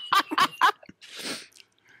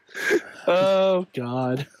 Oh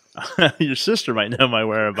God. Your sister might know my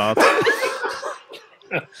whereabouts.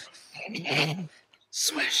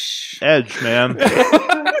 Swish. Edge, man.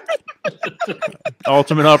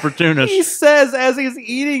 Ultimate opportunist. He says as he's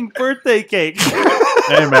eating birthday cake.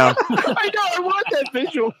 Hey, man. I know. I want that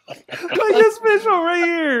visual. Like this visual right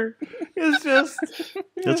here is just.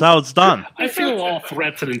 That's how it's done. I feel all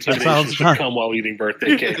threats and sounds intimidation should fun. come while eating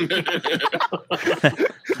birthday cake.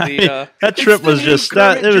 That trip was just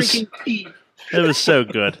that. It was. Drinking tea. It was so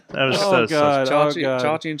good. That was Oh, so God. such.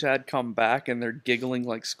 Chachi and Chad come back and they're giggling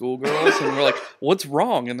like schoolgirls, and we're like, "What's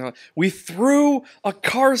wrong?" And they're like, "We threw a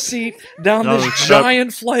car seat down No, this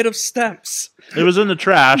giant flight of steps." It was in the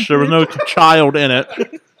trash. There was no child in it.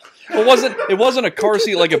 It wasn't a car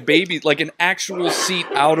seat like a baby, like an actual seat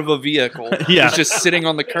out of a vehicle. Yeah. It was just sitting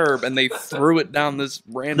on the curb, and they threw it down this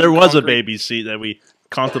random. There was a concrete- baby seat that we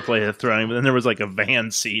contemplated throwing, but then there was like a van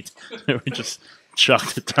seat. We just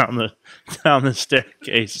chucked it down the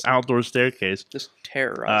staircase, outdoor staircase. Just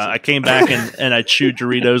terrorizing. I came back and I chewed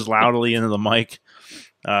Doritos loudly into the mic.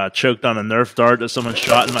 Choked on a Nerf dart that someone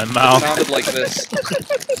shot in my It mouth. sounded like this.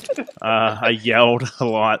 I yelled a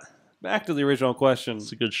lot. Back to the original question.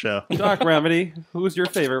 It's a good show. Doc Remedy, who's your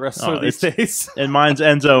favorite wrestler these days? And mine's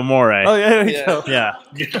Enzo More. Oh, yeah, there you Yeah. go. Yeah.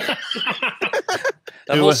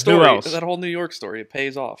 That Who whole else? story, that whole New York story, it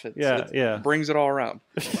pays off. It brings it all around.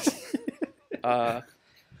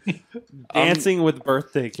 Dancing with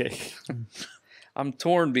birthday cake. I'm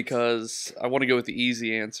torn because I want to go with the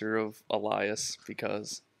easy answer of Elias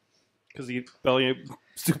because he belly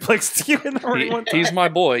suplexed you in the ring one time. he's my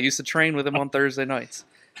boy. I used to train with him on Thursday nights.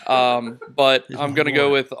 But I'm going to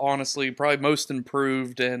go with, honestly, probably most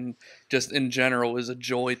improved and just in general is a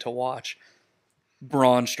joy to watch.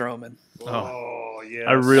 Braun Strowman. Oh, yeah.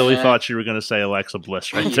 I really thought you were going to say Alexa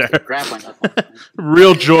Bliss right there. Grappling.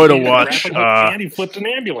 Real joy to watch. And he flipped an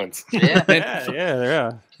ambulance.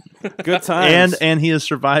 Yeah. Good times. And he has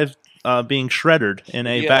survived being shredded in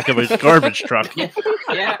a back of a garbage truck.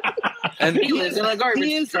 Yeah. And he lives in a garbage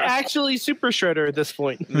He is truck. actually Super Shredder at this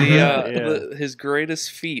point. His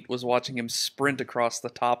greatest feat was watching him sprint across the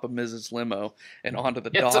top of Mrs. Limo and onto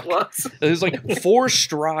the dock. It was like 4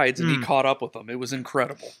 strides and he caught up with them. It was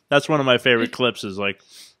incredible. That's one of my favorite clips is like,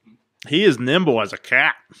 he is nimble as a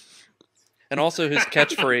cat. And also his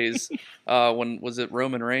catchphrase, when was it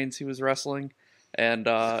Roman Reigns he was wrestling? And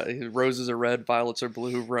roses are red, violets are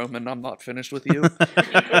blue. Roman, I'm not finished with you.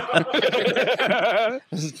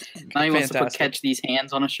 Now he wants to put catch these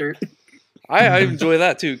hands on a shirt. I enjoy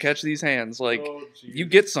that too. Catch these hands. Like, you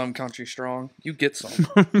get some, Country Strong. You get some.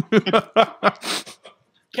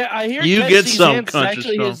 Yeah, I hear You Catch get These some, Hands is Country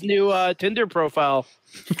actually Strong. his new Tinder profile.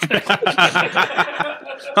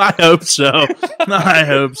 I hope so. I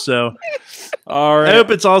hope so. All right. I hope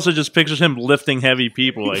it's also just pictures him lifting heavy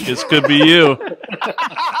people. Like, this could be you.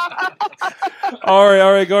 All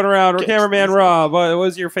right, going around. We're cameraman Rob. What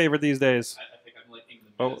was your favorite these days? I think I'm liking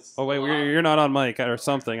the Miz. Oh wait, you're not on mic or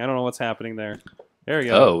something. I don't know what's happening there. There you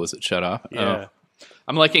go. Oh, was it shut off? Yeah. Oh.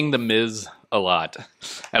 I'm liking the Miz a lot,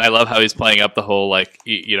 and I love how he's playing up the whole like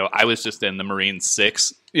I was just in the Marines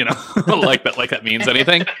 6, like that means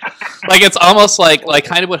anything. Like it's almost like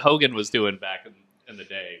kind of what Hogan was doing back in the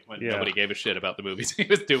day when nobody gave a shit about the movies he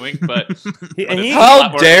was doing. But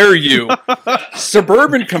how dare you?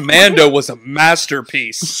 Suburban Commando was a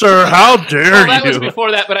masterpiece, sir. How dare well, that you? was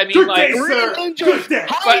before that, but I mean, like,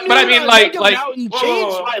 but I mean, like,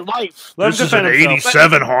 changed my life. This is an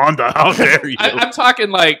 87 Honda. How dare you? I'm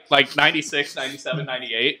talking like 96, 97,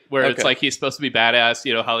 98, where it's Okay. like he's supposed to be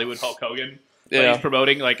badass, Hollywood Hulk Hogan. But Yeah. he's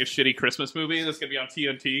promoting like a shitty Christmas movie that's gonna be on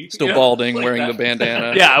TNT. still balding, Like wearing that. the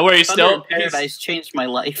bandana. Yeah, where he's Thunder still in Paradise changed my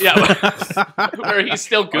life. yeah, where he's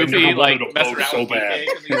still goofy, never like wanted to messing vote around so with bad.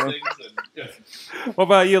 BK and these things. And, What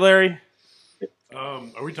about you, Larry?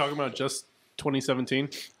 Are we talking about just 2017?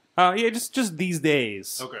 Yeah, just these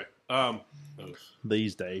days. Okay.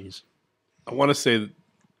 These days. I want to say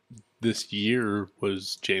this year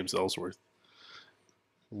was James Ellsworth.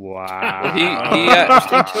 Wow.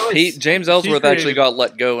 James Ellsworth created- actually got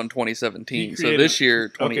let go in 2017. So this year,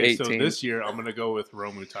 2018. Okay, so this year I'm going to go with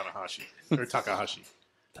Romu Takahashi. Or Takahashi.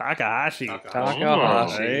 Takahashi.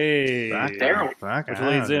 Takahashi. Hey. Which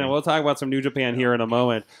leads in, and we'll talk about some New Japan here in a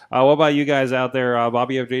moment. What about you guys out there,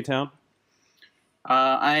 Bobby of J-Town?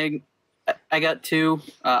 I got 2,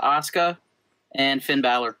 Asuka and Finn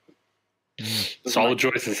Balor. Solid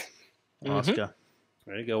choices. Oscar.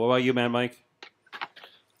 There you go. What about you, man, Mike?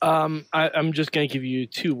 I'm just gonna give you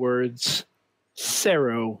 2 words: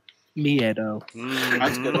 Cero Miedo.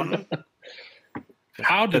 That's a good one.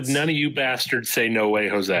 How did none of you bastards say no way,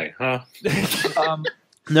 Jose? Huh?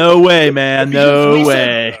 No way, man. No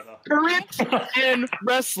way. Current and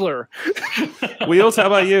wrestler. Wheels, how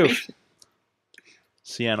about you?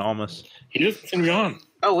 Cien Almas. He doesn't seem to be on.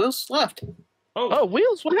 Oh, Will's left. Oh,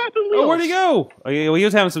 Wheels, what happened? Wheels? Oh, where'd he go? Oh, yeah, well, he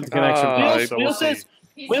was having some connection problems. Wheels, so we'll Wheels see. says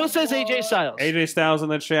Will says AJ Styles. AJ Styles in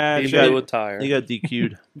the chat. He blew a tire. He got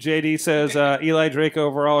DQ'd. JD says Eli Drake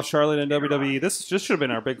overall, Charlotte and WWE. This just should have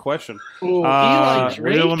been our big question. Ooh, Eli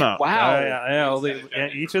Drake. Reel him out. Wow.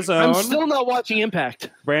 Each his own. I'm still not watching Impact.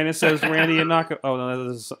 Brandon says Randy and Nakamura. Oh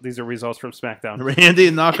no, these are results from SmackDown. Randy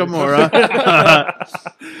and Nakamura.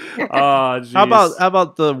 Oh, how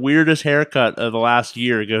about the weirdest haircut of the last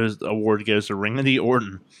year? Award goes to Randy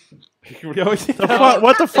Orton.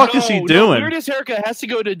 What the fuck is he doing? The weirdest haircut has to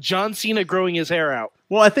go to John Cena growing his hair out.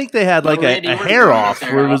 Well, I think they had like a hair off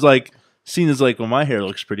where it was like Cena's like, well, my hair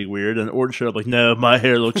looks pretty weird, and Orton showed up like, no, my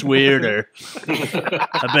hair looks weirder.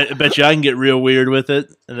 I bet you I can get real weird with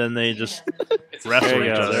it, and then they just wrestle each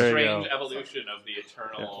other. Strange evolution of the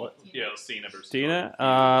eternal, Cena versus Tina.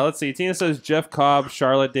 Let's see. Tina says Jeff Cobb,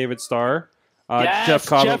 Charlotte, David Starr. Yes, Jeff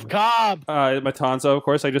Cobb. Matanza, of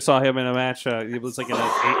course. I just saw him in a match. It was like an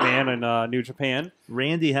 8-man in New Japan.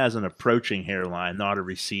 Randy has an approaching hairline, not a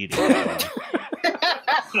receding hairline.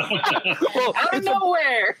 Out of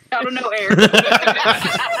nowhere. Out of nowhere.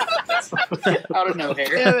 Out of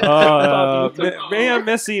nowhere. Mayhem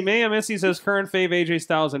Missy says current fave AJ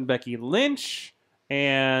Styles and Becky Lynch.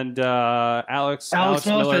 And Alex Miller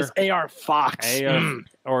says AR Fox.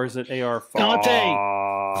 Or is it AR Fox?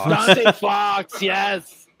 Dante Fox,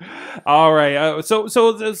 yes. All right. So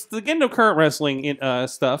the end of current wrestling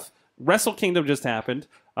stuff. Wrestle Kingdom just happened.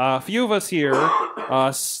 A few of us here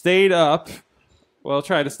stayed up. Well,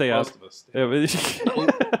 try to stay up.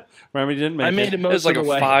 Remember, you didn't make it. I made it most It was like of a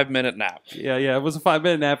the way. 5-minute nap. Yeah, it was a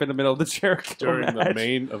 5-minute nap in the middle of the Jericho during match. the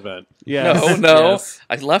main event. Yes. No. Yes.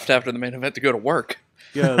 I left after the main event to go to work.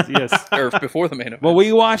 Yes. Or before the main event. Well,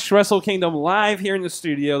 we watched Wrestle Kingdom live here in the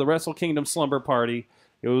studio, the Wrestle Kingdom Slumber Party.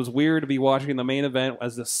 It was weird to be watching the main event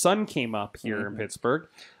as the sun came up here in Pittsburgh.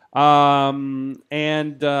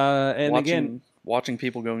 Watching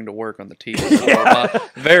people going to work on the TV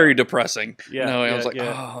very depressing. I was like,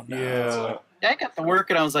 oh no. Yeah, I got to work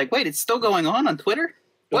and I was like, wait, it's still going on Twitter?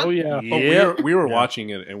 What? Oh yeah. We were watching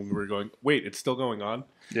it and we were going, wait, it's still going on?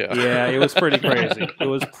 Yeah, it was pretty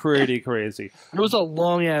crazy. It was a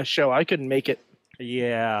long ass show. I couldn't make it.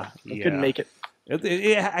 Yeah. I couldn't make it.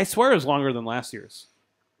 I swear it was longer than last year's.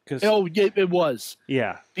 It was.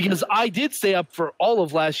 Yeah. Because I did stay up for all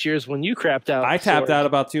of last year's when you crapped out. I tapped out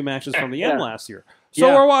about 2 matches from the end last year.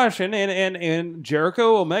 So we're watching, and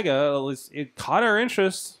Jericho Omega, it caught our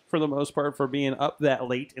interest for the most part for being up that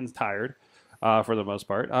late and tired. For the most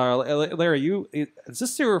part, Larry, is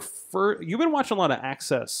this your first? You've been watching a lot of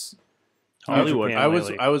Access. Hollywood. I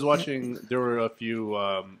was watching. There were a few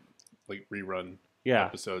like rerun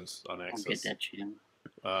episodes on Access.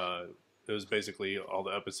 It was basically all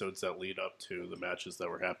the episodes that lead up to the matches that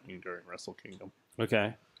were happening during Wrestle Kingdom.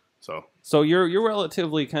 Okay. So you're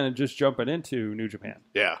relatively kind of just jumping into New Japan.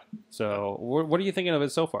 Yeah. So what are you thinking of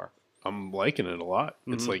it so far? I'm liking it a lot.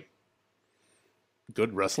 Mm-hmm. It's like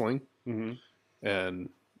good wrestling. Mm-hmm. And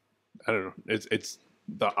I don't know. It's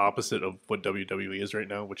the opposite of what WWE is right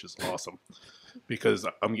now, which is awesome. Because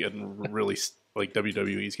I'm getting really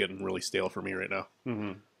WWE's getting really stale for me right now.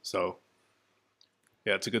 Mm-hmm. So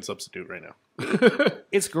yeah, it's a good substitute right now.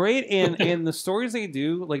 It's great, and the stories they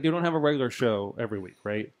do, like they don't have a regular show every week,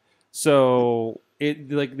 right? So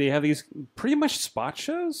they have these pretty much spot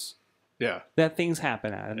shows. Yeah, that things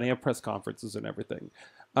happen at, and they have press conferences and everything.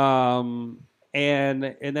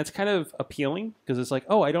 And that's kind of appealing because it's like,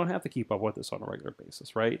 oh, I don't have to keep up with this on a regular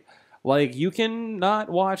basis, right? Like you can not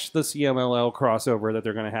watch the CMLL crossover that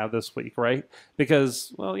they're going to have this week, right?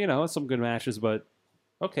 Because, well, it's some good matches, but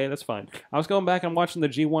okay, that's fine. I was going back and watching the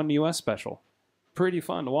G1 US special. Pretty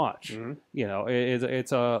fun to watch. Mm-hmm.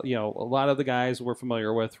 It's a lot of the guys we're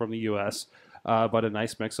familiar with from the US, but a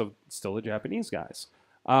nice mix of still the Japanese guys.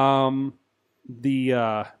 What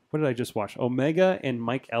did I just watch? Omega and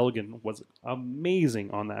Mike Elgin was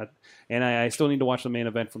amazing on that, and I still need to watch the main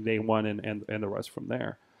event from day one and the rest from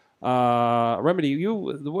there. Remedy,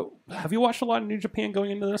 have you watched a lot of New Japan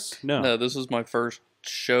going into this? No, this was my first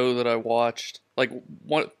show that I watched. Like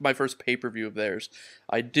my first pay-per-view of theirs.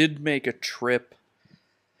 I did make a trip.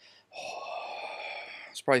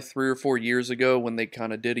 It's probably 3 or 4 years ago when they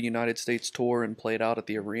kind of did a United States tour and played out at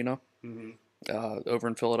the arena. Mm-hmm. Over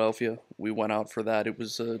in Philadelphia. We went out for that. It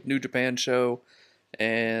was a New Japan show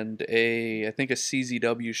and I think a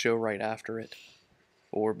CZW show right after it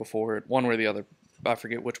or before it, one or the other. I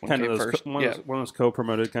forget which one came first. One of those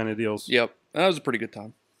co-promoted kind of deals. Yep, that was a pretty good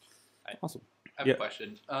time. Awesome. I have a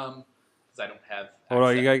question because I don't have. Hold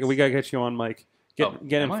on, we gotta get you on mic.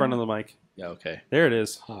 Get in front of the mic. Yeah, okay. There it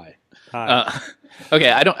is. Hi. Okay,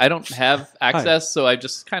 I don't have access, so I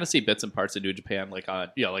just kind of see bits and parts of New Japan, like on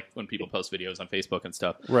like when people post videos on Facebook and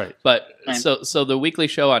stuff. Right. But so the weekly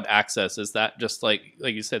show on Access, is that just like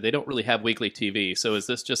you said, they don't really have weekly TV. So is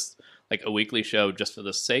this just like a weekly show just for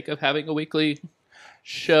the sake of having a weekly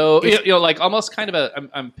show? Like almost kind of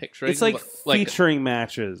I'm picturing it's like featuring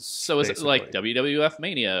matches. So is it like WWF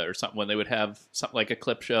Mania or something when they would have something like a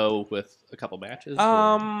clip show with a couple matches?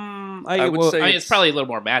 I would say it's probably a little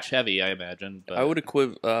more match heavy, I imagine. But. I would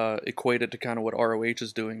equate it to kind of what ROH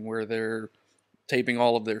is doing, where they're taping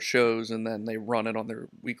all of their shows and then they run it on their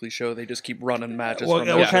weekly show. They just keep running matches. Well,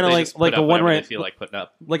 kind of like a one they feel like putting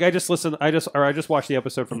up. Like I just watched the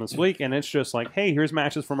episode from this week, and it's just like, hey, here's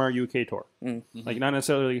matches from our UK tour. Mm-hmm. Like not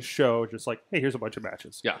necessarily a show, just like, hey, here's a bunch of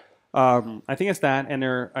matches. Yeah. I think it's that, and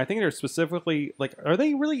I think they're specifically like, are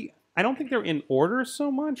they really? I don't think they're in order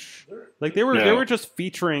so much. Like they were just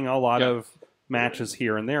featuring a lot of matches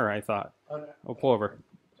here and there. I thought. I'll pull over.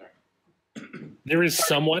 There's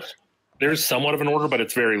somewhat of an order, but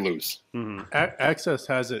it's very loose. Mm-hmm. Access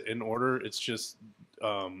has it in order. It's just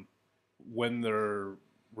when they're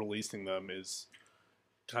releasing them is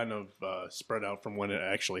kind of spread out from when it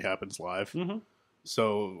actually happens live. Mm-hmm.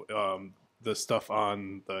 So the stuff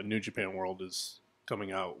on the New Japan World is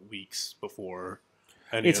coming out weeks before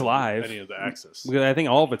any of the Access. Because I think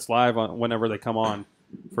all of it's live whenever they come on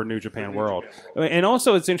for New Japan World. And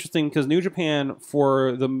also it's interesting because New Japan,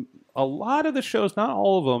 for a lot of the shows, not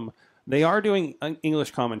all of them, they are doing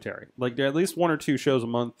English commentary. Like there are at least 1 or 2 shows a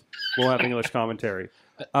month will have English commentary.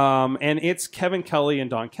 And it's Kevin Kelly and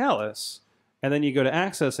Don Callis. And then you go to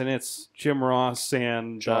Access and it's Jim Ross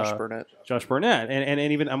and Josh Burnett.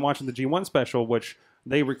 And even I'm watching the G1 special, which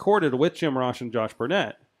they recorded with Jim Ross and Josh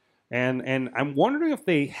Burnett. And I'm wondering if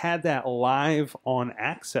they had that live on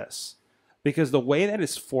Access. Because the way that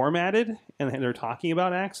is formatted and they're talking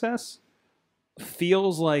about Access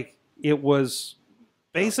feels like it was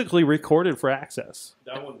basically recorded for Access.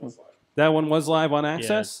 That one was live. That one was live on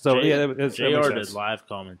Access? Yeah, so JR did live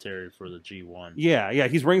commentary for the G1. Yeah,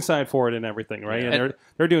 he's ringside for it and everything, right? Yeah. And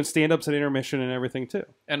they're doing stand-ups at intermission and everything, too.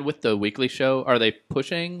 And with the weekly show, are they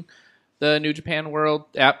pushing the New Japan World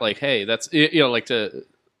app? Like, hey, that's, hey,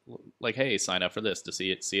 sign up for this to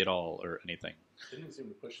see it all or anything. They didn't seem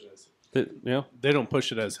to push it as... They don't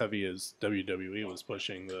push it as heavy as WWE was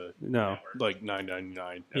pushing like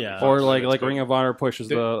 $9.99. Yeah, or like Ring of Honor pushes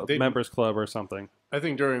the members club or something. I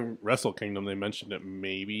think during Wrestle Kingdom they mentioned it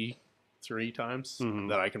maybe 3 times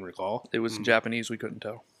that I can recall. It was in Japanese, we couldn't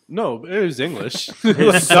tell. No, it was English. Doug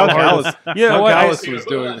Callis was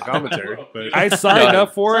doing the commentary. But I signed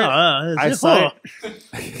up for it.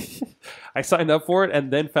 I signed up for it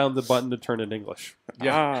and then found the button to turn it English.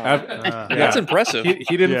 That's impressive.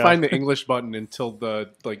 He didn't find the English button until the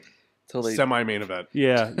semi-main event.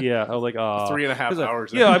 Yeah. I was like, 3.5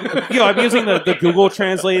 hours. I'm using the Google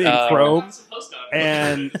Translate in Chrome,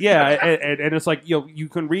 and and it's like you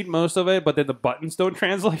can read most of it, but then the buttons don't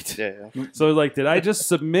translate. Yeah. So like, did I just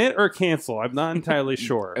submit or cancel? I'm not entirely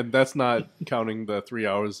sure. And that's not counting the 3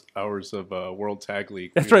 hours of World Tag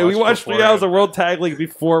League. That's right. We watched 3 hours of World Tag League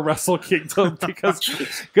before Wrestle Kingdom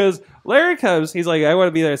because Larry comes. He's like, I want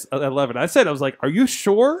to be there at 11. I was like, are you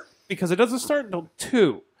sure? Because it doesn't start until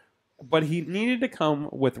 2. But he needed to come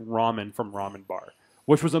with ramen from Ramen Bar,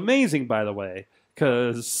 which was amazing, by the way,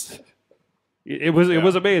 because it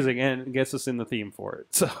was amazing and gets us in the theme for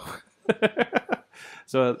it.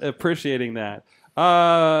 So appreciating that.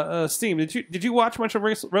 Steam, did you watch much of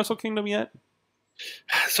Wrestle Kingdom yet?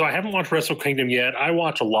 So I haven't watched Wrestle Kingdom yet. I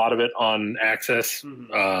watch a lot of it on Access.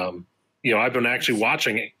 Mm-hmm. I've been actually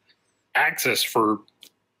watching Access for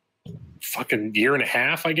fucking year and a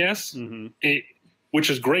half, I guess. Mm-hmm. Which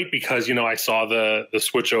is great because, I saw the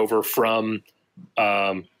switch over from,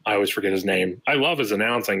 I always forget his name. I love his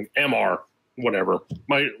announcing, MR, whatever.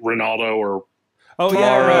 Ronaldo or... Oh,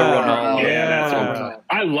 yeah. That's what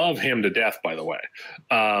I love him to death, by the way.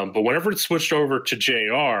 But whenever it switched over to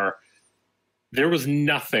JR, there was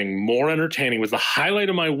nothing more entertaining. It was the highlight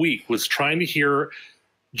of my week was trying to hear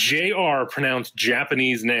JR pronounced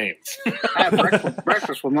Japanese names. I had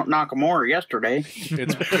breakfast with Nakamura yesterday.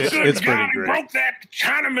 It's pretty great. Broke that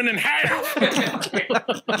Chinaman in half.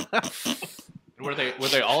 Were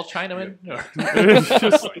they all Chinamen?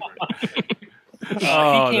 He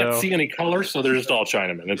can't see any color, so they're just all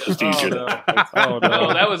Chinamen. It's just easier. No,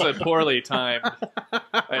 that was a poorly timed.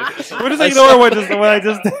 What does ignore what I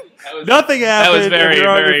just did? That Nothing happened. That was very,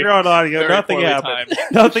 if you're on audio, nothing happened.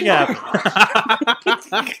 Nothing happened.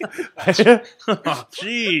 Oh,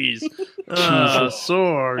 jeez.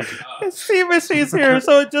 Sorg. Steve Missy's here,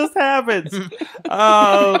 so it just happens.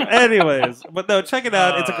 Anyways, but no, check it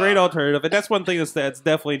out. It's a great alternative, and that's one thing that's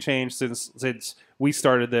definitely changed since we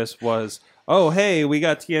started this. Was hey, we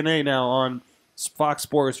got TNA now on Fox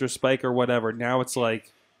Sports or Spike or whatever. Now it's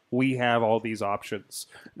like we have all these options.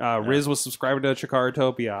 Riz was subscribing to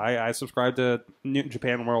Chikaratopia. I subscribe to New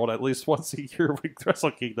Japan World at least once a year when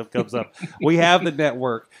Wrestle Kingdom comes up. We have the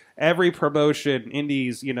network. Every promotion,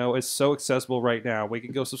 indies, is so accessible right now. We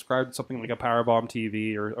can go subscribe to something like a Powerbomb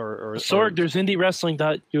TV or Sorg, there's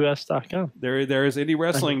indiewrestling.us.com. There is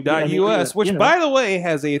indiewrestling.us, which, by the way,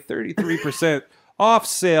 has a 33% off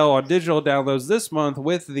sale on digital downloads this month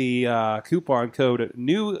with the coupon code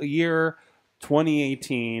New Year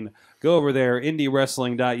 2018. Go over there,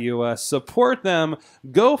 indiewrestling.us. Support them.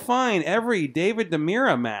 Go find every David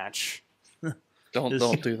Demira match. Don't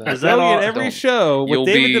do that. Is that at every show with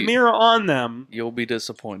David Demira on them? You'll be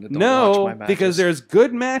disappointed. Don't watch my matches. Because there's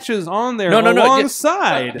good matches on there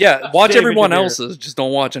alongside. Yeah, watch David everyone Demira. Else's. Just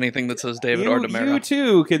don't watch anything that says David R. Demira. You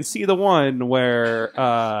too can see the one where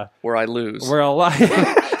I lose. Where Elias.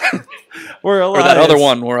 Or that other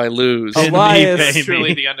one where I lose. Elias,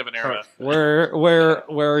 truly the end of an era.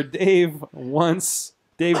 Where Dave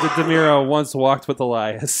Demira once walked with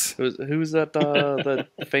Elias. Who's that? The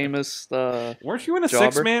famous. Weren't you in a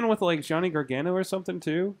jobber? 6-man with like Johnny Gargano or something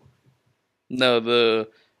too? No, the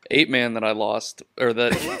 8-man that I lost, or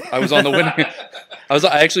that I was on the winning.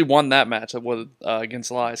 I actually won that match against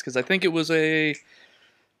Elias because I think it was a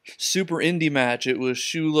super indie match. It was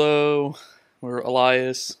Shulo or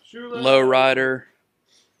Elias, Lowrider,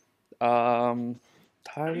 Tyler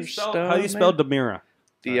Stone. How do you spell Demira?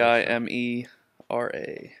 Dimera.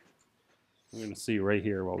 I'm going to see right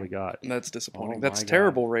here what we got. That's disappointing. That's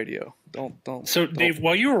terrible radio. Don't. So, Dave,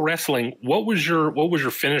 while you were wrestling, what was your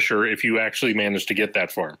finisher if you actually managed to get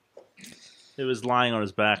that far? It was lying on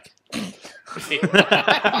his back. It'd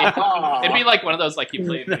be like one of those, like you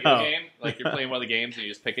play a video game, like you're playing one of the games and you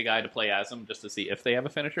just pick a guy to play as them just to see if they have a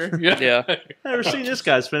finisher. Yeah. Never seen this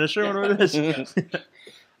guy's finisher. I wonder what it is.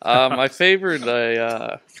 My favorite,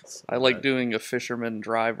 I like doing a fisherman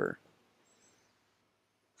driver.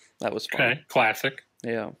 That was fun. Okay, classic.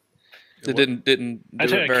 Yeah. It didn't do I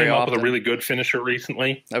it very came up often. with a really good finisher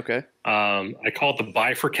recently. Okay. I call it the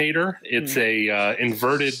bifurcator. It's a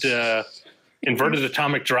inverted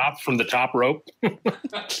atomic drop from the top rope.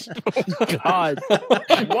 God.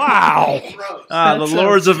 Wow. The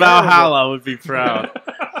Lords of Valhalla would be proud.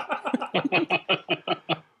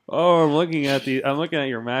 Oh, I'm looking at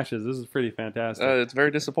your matches. This is pretty fantastic. It's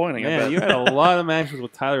very disappointing. Man, you had a lot of matches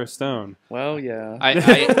with Tyler Stone. Well, yeah.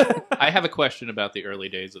 I have a question about the early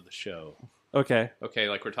days of the show. Okay,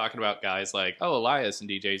 like we're talking about guys like Elias and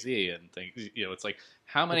DJZ and things. It's like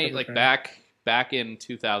how many back in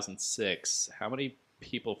 2006, how many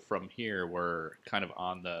people from here were kind of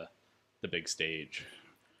on the big stage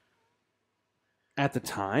at the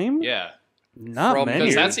time? Yeah, not many.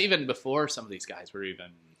 Because that's even before some of these guys were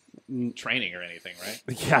even training or anything, right?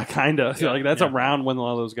 Yeah, kind of. Yeah, like that's around when a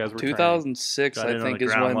lot of those guys were 2006, training. I think,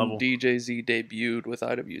 is when DJZ debuted with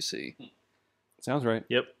IWC. Sounds right.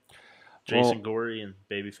 Yep. Jason Gorey and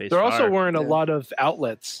Babyface. There also weren't a lot of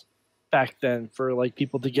outlets back then for like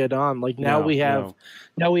people to get on. Like now we have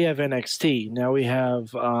NXT. Now we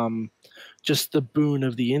have just the boon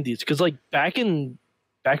of the indies. Because like back when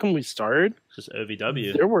we started, just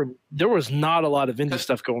OVW. There was not a lot of indie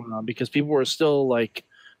stuff going on because people were still like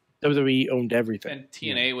WWE owned everything. And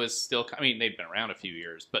TNA was still, I mean, they'd been around a few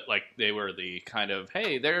years, but like they were the kind of,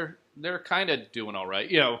 hey, they're kind of doing all right,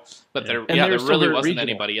 but there really wasn't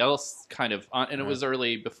anybody else kind of on, and it was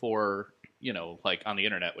early before, like on the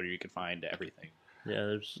internet where you could find everything. Yeah,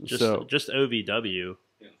 there's just OVW.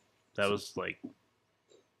 Yeah. That was like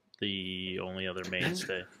the only other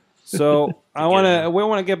mainstay. So we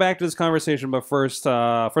want to get back to this conversation, but first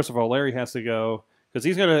of all, Larry has to go. Because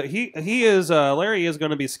Larry is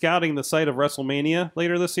going to be scouting the site of WrestleMania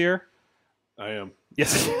later this year. I am.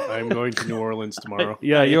 Yes. I'm going to New Orleans tomorrow.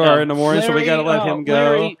 Yeah, you are in the morning, so we got to let him go.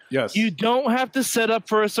 Larry, yes. You don't have to set up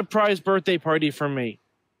for a surprise birthday party for me.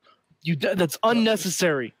 That's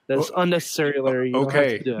unnecessary. That's unnecessary, Larry. You okay. don't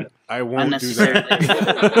have to do it. I won't do that.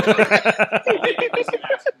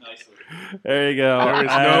 There you go. There is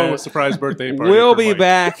no surprise birthday party. We'll be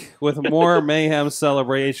back with more Mayhem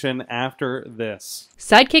Celebration after this.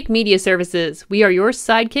 Sidekick Media Services. We are your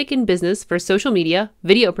sidekick in business for social media,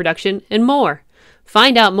 video production, and more.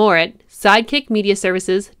 Find out more at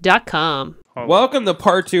sidekickmediaservices.com. Welcome to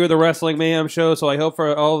part 2 of the Wrestling Mayhem Show. So I hope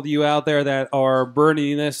for all of you out there that are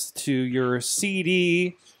burning this to your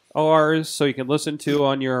CD-Rs so you can listen to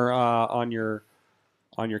on your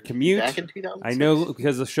commute. Back in 2006. I know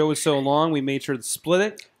because the show is so long, we made sure to split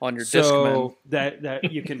it on your so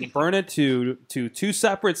that you can burn it to 2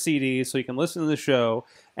 separate CDs so you can listen to the show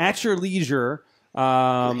at your leisure.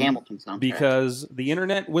 Because the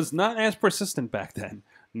internet was not as persistent back then,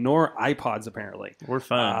 nor iPods apparently, or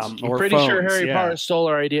phones. I'm pretty sure Harry Potter stole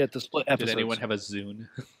our idea at the split episodes. Did anyone have a Zune?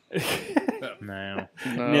 No.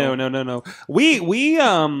 We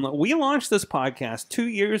launched this podcast 2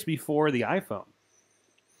 years before the iPhone.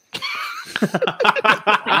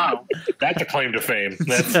 Wow, that's a claim to fame.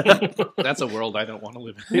 That's a world I don't want to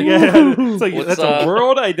live in. Yeah, that's a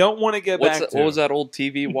world I don't want to get back to. What was that old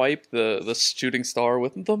TV wipe? The shooting star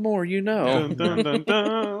with "The More You Know." Dun, dun, dun,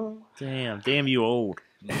 dun. Damn you old.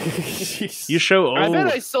 You show old. I bet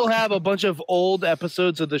I still have a bunch of old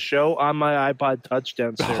episodes of the show on my iPod Touch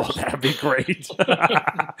downstairs. Oh, that'd be great.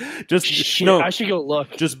 I should go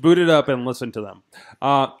look. Just boot it up and listen to them.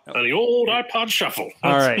 The old iPod Shuffle.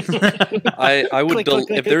 All right. I would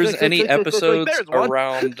if there's any episodes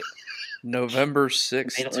around November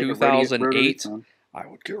 6th, 2008, I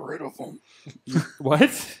would get rid of them.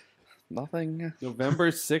 What? Nothing.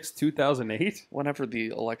 November 6th, 2008? Whenever the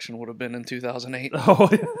election would have been in 2008. Oh,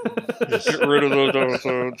 just get rid of those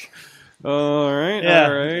episodes. All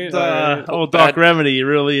right. Old Doc Remedy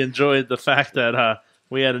really enjoyed the fact that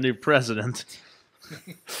we had a new president.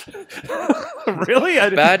 Really?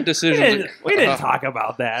 Bad decisions. We didn't talk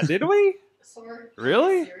about that, did we?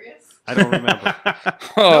 Really? I don't remember.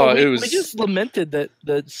 We just lamented that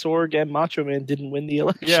Sorg and Macho Man didn't win the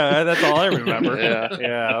election. Yeah, that's all I remember.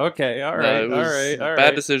 Yeah. Okay. All right. All right.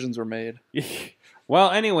 Bad decisions were made. Well,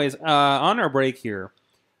 anyways, on our break here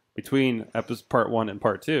between episode part 1 and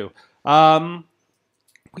part 2,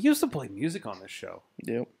 we used to play music on this show.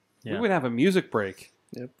 Yep. We would have a music break.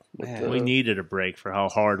 Yep. We needed a break for how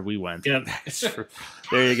hard we went. Yeah, that's true.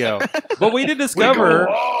 There you go. But we did discover.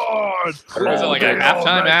 Was it like a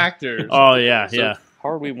halftime act or? Oh yeah.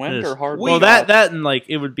 Hard we went or hard? Well, that and like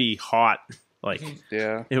it would be hot. Like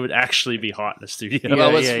yeah, it would actually be hot in the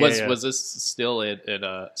studio. Was this still at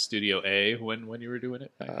Studio A when you were doing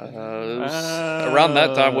it? Around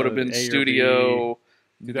that time would have been Studio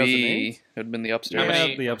B. It would have been the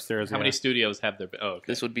upstairs. How many studios have there been? Oh, okay.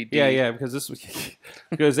 This would be D. Yeah,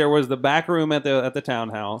 because there was the back room at the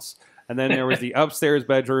townhouse, and then there was the upstairs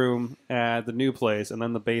bedroom at the new place, and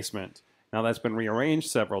then the basement. Now that's been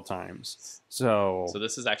rearranged several times. So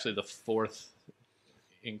this is actually the 4th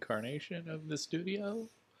incarnation of the studio.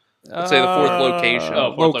 I'd say the 4th location.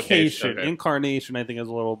 Fourth location. Okay. Incarnation, I think, is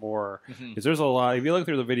a little more because there's a lot. If you look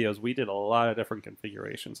through the videos, we did a lot of different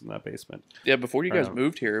configurations in that basement. Yeah, before you guys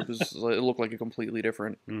moved here, it looked like a completely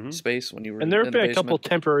different space when you were. And there have been a couple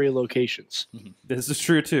temporary locations. This is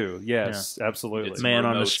true too. Yes, absolutely. It's man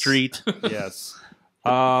on the street. Yes.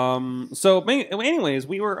 So, anyways,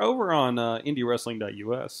 we were over on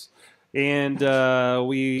IndieWrestling.us, and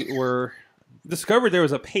we were discovered there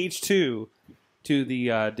was a page 2 to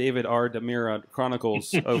the David R. Demira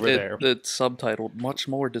Chronicles over there. It's subtitled "Much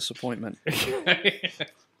More Disappointment."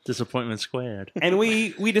 Disappointment squared. And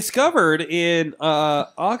we discovered in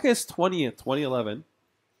August 20th, 2011,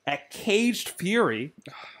 at Caged Fury.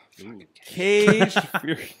 Caged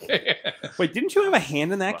Fury. Wait, didn't you have a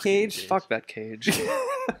hand in that cage? Fuck that cage.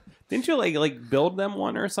 Didn't you like build them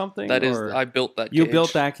one or something? I built that cage. You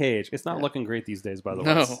built that cage. It's not looking great these days, by the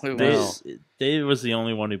way. No, Dave was the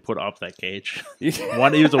only one who put up that cage. He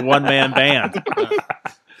was a one-man band.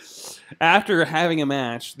 After having a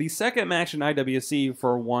match, the second match in IWC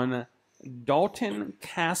for one Dalton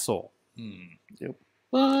Castle. Yep.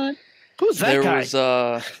 What? Who's that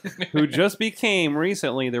guy? Who just became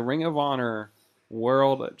recently the Ring of Honor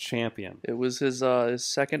World Champion. It was his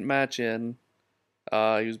second match in. He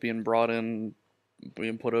was being brought in,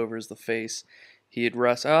 being put over as the face. He had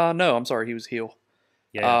wrestled. No, I'm sorry, he was heel.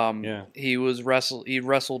 Yeah. He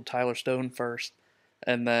wrestled Tyler Stone first,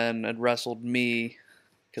 and then had wrestled me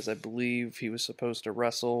because I believe he was supposed to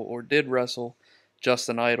wrestle or did wrestle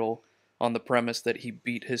Justin Idol on the premise that he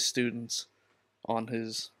beat his students on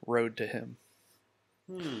his road to him.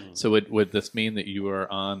 So would this mean that you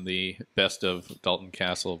are on the Best of Dalton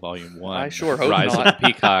Castle Volume 1? I sure hope Rise not. of the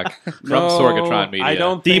Peacock from Sorgatron Media. I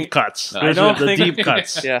don't deep cuts. I don't think deep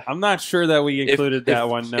cuts. Yeah, I'm not sure that we included that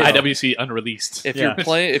one. No. IWC unreleased. If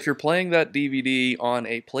you're playing that DVD on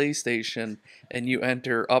a PlayStation and you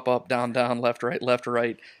enter up, down, left,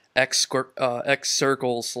 right, X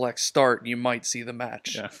circle select start, you might see the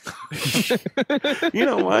match. Yeah. You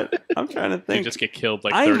know what? I'm trying to think. You just get killed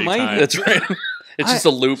like 30 times. That's right. It's just a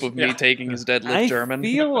loop of me taking his deadlift German. I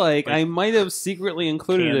feel like I might have secretly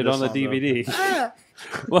included it on the DVD.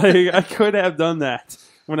 Like, I could have done that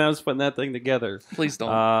when I was putting that thing together. Please don't.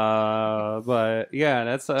 But yeah,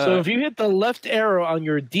 that's so if you hit the left arrow on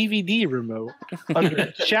your DVD remote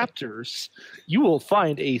under chapters, you will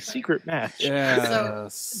find a secret match. Yeah.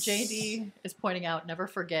 So JD is pointing out, never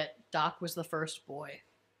forget, Doc was the first boy.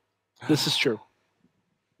 This is true.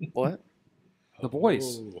 What? The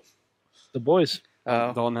boys. The boys.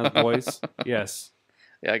 Dalton has boys. Yes.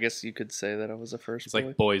 Yeah, I guess you could say that I was the first. It's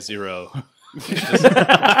like boy 0.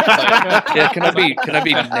 Yeah, can I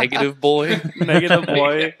be negative boy? Negative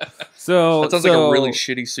boy. So that sounds like a really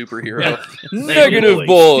shitty superhero. Yeah. Negative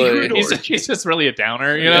boy. He's just really a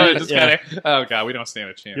downer, you know. Just kind of, oh god, we don't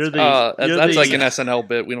stand a chance. That's like an SNL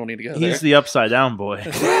bit. We don't need to go there. He's the upside down boy.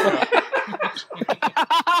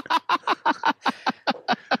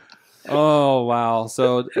 Oh wow!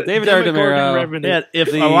 So David Ardemiro.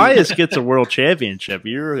 If Elias gets a world championship,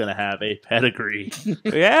 you're gonna have a pedigree.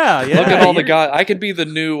 Yeah. Look at all the guys. I could be the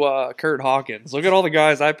new Kurt Hawkins. Look at all the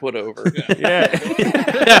guys I put over.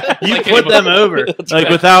 Yeah. You put them over. Like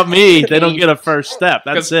without me, they don't get a first step.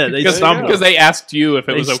 That's it. They stumble because they asked you if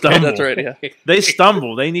it was okay. That's right. Yeah. They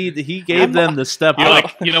stumble. He gave them the step You're up.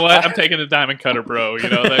 like, you know what? I'm taking the diamond cutter, bro. You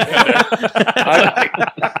know that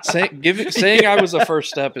kind of. Saying I was a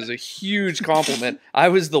first step is a huge compliment. I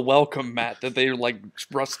was the welcome mat that they like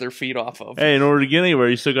rust their feet off of. Hey, in order to get anywhere,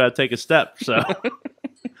 you still got to take a step. So,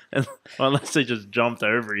 unless they just jumped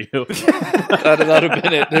over you, that'd have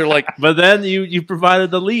been it. They're like, but then you provided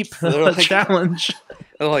the leap, the challenge.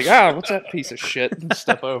 They're like, what's that piece of shit? And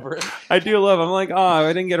step over it. I do love. I'm like,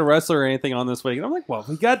 I didn't get a wrestler or anything on this week. And I'm like, well,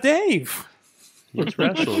 we got Dave. He's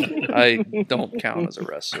wrestled. I don't count as a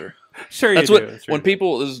wrestler. Sure, that's you what. do. When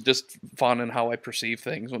people, this is just fun in how I perceive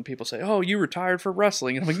things. When people say, "Oh, you retired for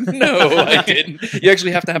wrestling," and I'm like, "No, I didn't." You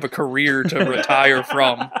actually have to have a career to retire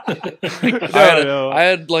from. I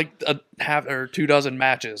had like a half or 24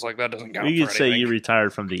 matches. Like that doesn't count. You could for say anything. you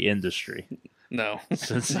retired from the industry. No,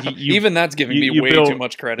 even that's giving me way too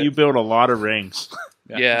much credit. You built a lot of rings.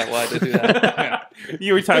 Yeah, well, I did do that.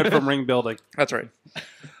 You retired from ring building. That's right.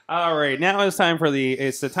 All right, now it's time for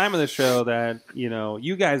it's the time of the show that,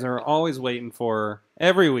 you guys are always waiting for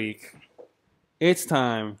every week. It's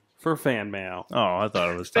time for fan mail. Oh, I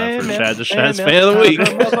thought it was time for Shad's fan of the week.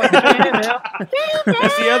 That's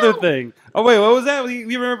the other thing. Oh, wait, what was that?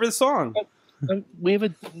 You remember the song? We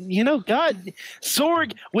have God,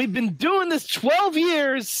 Sorg, we've been doing this 12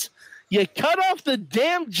 years. You cut off the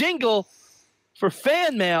damn jingle for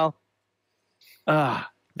fan mail. Fan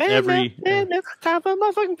mail, time for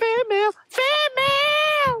motherfucking fan mail.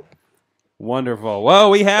 Wonderful. Well,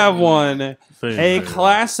 we have one.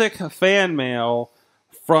 Classic fan mail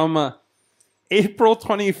from April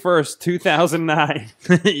 21st, 2009.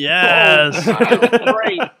 Yes.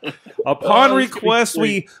 Great. Upon request,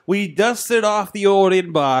 we dusted off the old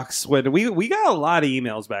inbox. When we got a lot of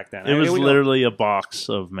emails back then. It was literally a box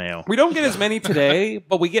of mail. We don't get as many today,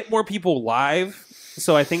 but we get more people live.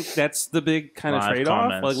 So I think that's the big kind of trade-off.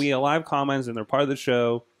 Comments. Like we have live comments, and they're part of the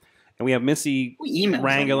show, and we have Missy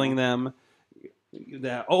wrangling them.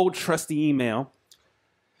 That old trusty email.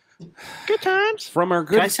 Good times from our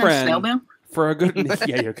good friend. For a good,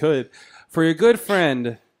 yeah, you could. For your good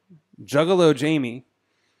friend, Juggalo Jamie.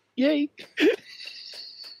 Yay!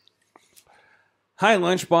 Hi,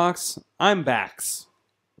 Lunchbox. I'm Bax.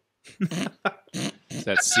 Is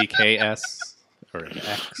that CKS? Or an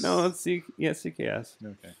X? No, it's CKS.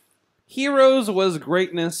 Okay. Heroes was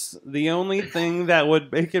greatness. The only thing that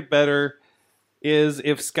would make it better is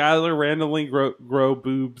if Skylar randomly grow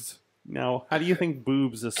boobs. Now, how do you think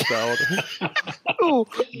boobs is spelled?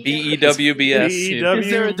 B-E-W-B-S.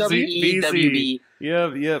 Is there a W-E-W-B?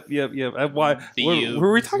 Yep. Why?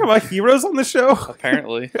 Were we talking about heroes on the show?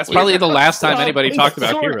 Apparently. That's probably the last time anybody talked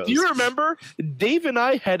about heroes. Do you remember? Dave and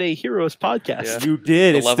I had a heroes podcast. Yeah. You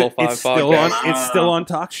did. It's Level 5 podcast. It's still on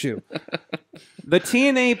TalkShoe. The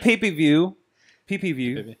TNA pay-per-view,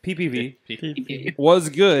 PPV, was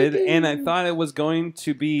good, and I thought it was going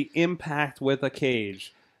to be Impact with a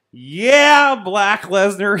cage. Yeah, Black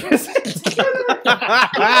Lesnar.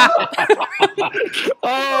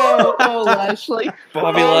 oh, Lashley.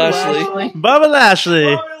 Bobby Lashley. Bobby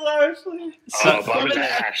Lashley. Bobby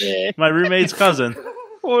Lashley. My roommate's cousin.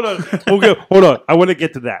 Hold on. Hold on. I want to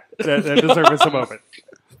get to that. That deserves a moment.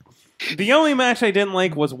 The only match I didn't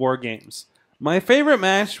like was War Games. My favorite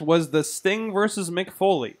match was the Sting versus Mick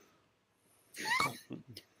Foley.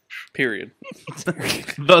 Period.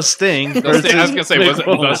 The Sting. I was going to say, was it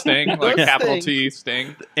The Sting? Like capital T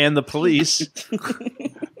Sting. And the Police.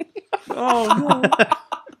 Oh, no.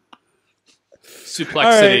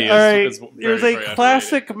 Suplex City is very, Here's a very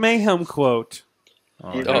classic Mayhem quote.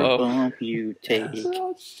 Every bump you take.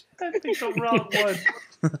 Oh, shit, I think the wrong one.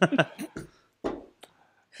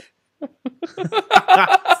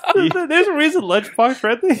 There's a reason Lunchbox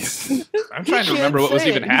read these. I'm trying to remember what was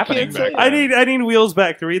even happening back then. I need Wheels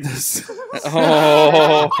back to read this.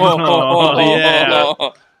 Oh, yeah.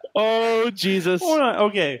 Oh, Jesus. Hold on,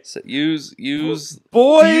 okay. So use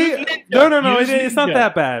Boy, no, it's not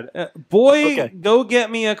that bad. Boy, go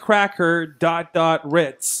get me a cracker, ...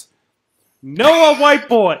 Ritz. Noah White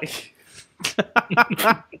Boy. Did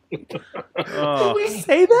we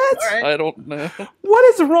say that? Right. I don't know.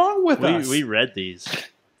 What is wrong with us? We read these.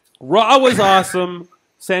 Raw was awesome.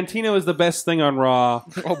 Santino is the best thing on Raw.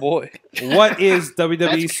 Oh, boy. What is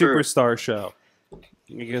WWE Superstar Show?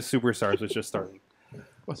 I guess Superstars was just starting.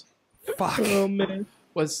 Fuck. Oh, man.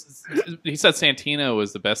 He said Santino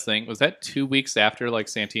was the best thing. Was that 2 weeks after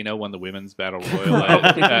Santino won the women's battle royal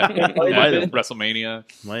at WrestleMania?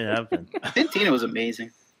 Might have been. Santino was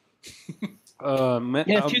amazing. By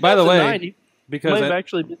the way, because might have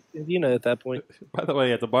actually been Santino at that point. By the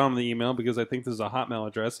way, at the bottom of the email, because I think this is a Hotmail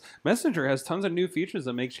address, Messenger has tons of new features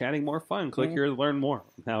that make chatting more fun. Click here to learn more.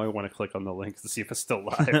 Now I want to click on the link to see if it's still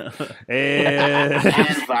live.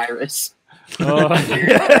 And virus.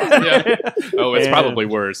 Yeah. Oh, it's probably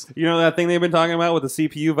worse. You know that thing they've been talking about with the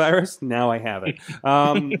CPU virus? Now I have it.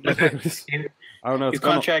 I don't know. You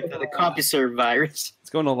contracted the CompuServe virus. It's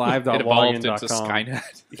going to live.login.com. It evolved into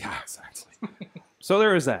Skynet. Yeah, exactly. So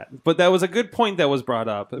there is that. But that was a good point that was brought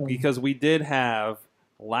up because we did have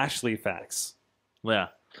Lashley facts. Yeah.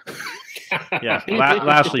 Yeah,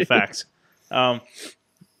 Lashley facts.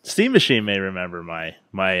 Steam Machine may remember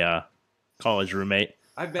my college roommate.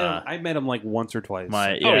 I met him like once or twice.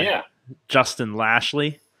 Justin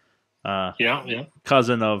Lashley. Yeah.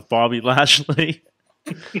 Cousin of Bobby Lashley.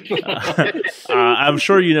 I'm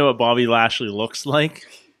sure you know what Bobby Lashley looks like.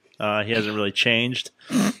 He hasn't really changed.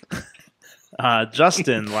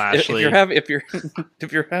 Justin Lashley. If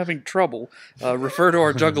you're having trouble, refer to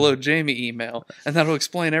our Juggalo Jamie email, and that'll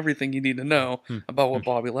explain everything you need to know about what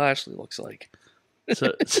Bobby Lashley looks like.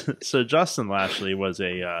 So Justin Lashley was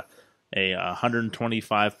a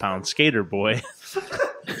 125-pound skater boy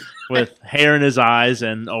with hair in his eyes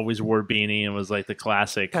and always wore a beanie and was like the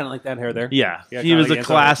classic. Kind of like that hair there. Yeah, he was the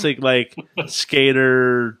classic like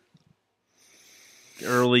skater,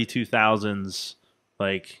 early 2000s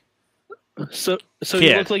like. So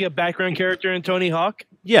he looked like a background character in Tony Hawk?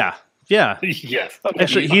 Yeah. Yes.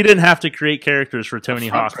 Actually, he didn't have to create characters for Tony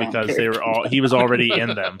Hawk because he was already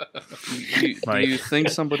in them. Do you think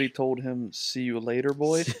somebody told him, "See you later,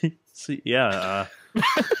 boy"? Yeah.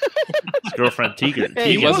 His girlfriend Tegan.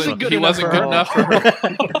 He wasn't good enough for her.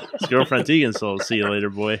 His girlfriend Tegan still "See you later,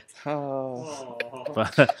 boy."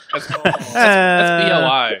 That's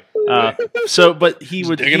BLI. But he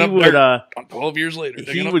would 12 years later.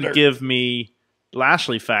 He would give me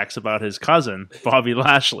Lashley facts about his cousin Bobby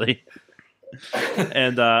Lashley,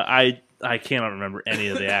 and I cannot remember any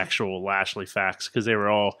of the actual Lashley facts because they were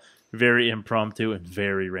all very impromptu and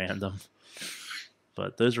very random.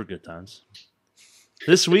 But those were good times.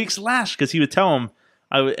 This week's Lash, because he would tell him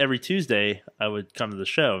every Tuesday I would come to the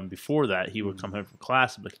show, and before that he would come home from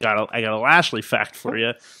class and be like, I got a Lashley fact for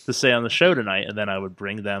you to say on the show tonight, and then I would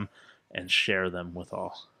bring them and share them with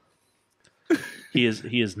all. He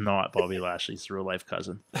is not Bobby Lashley's real life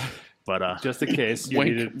cousin, but just in case you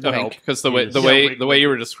needed help, because the way you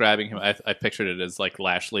were describing him, I pictured it as like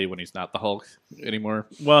Lashley when he's not the Hulk anymore.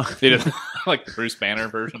 Well, they did like the Bruce Banner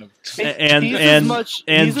version of.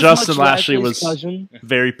 And Justin Lashley was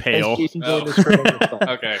very pale.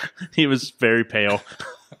 Okay, he was very pale.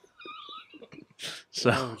 So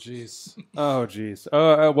oh jeez.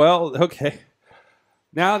 Well, okay.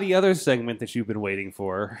 Now the other segment that you've been waiting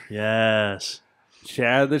for. Yes.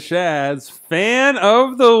 Chad the Shad's Fan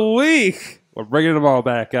of the Week. We're bringing them all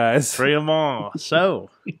back, guys. Bring them all. So,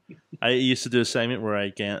 I used to do a segment where I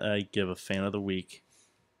give a Fan of the Week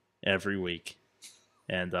every week.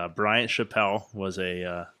 And Bryant Chappelle was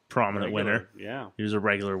a prominent winner. Yeah. He was a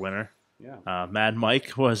regular winner. Yeah. Mad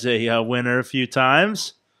Mike was a winner a few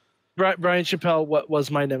times. Bryant Chappelle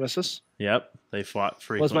was my nemesis. Yep. They fought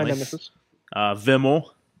frequently. Was my nemesis. Vimmel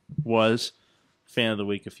was Fan of the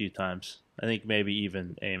Week a few times. I think maybe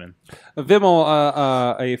even Eamon. Vimmel,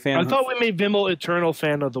 a fan. I thought we made Vimmel Eternal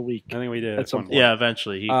Fan of the Week. I think we did. At some point. Yeah,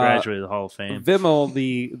 eventually. He graduated the Hall of Fame. Vimmel,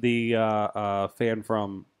 the fan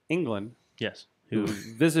from England. Yes. who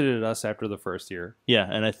visited us after the first year. Yeah,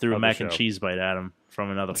 and I threw a mac and cheese bite at him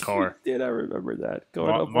from another car. Did I remember that?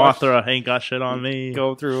 Mothra ain't got shit on me.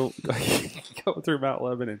 Go through Mount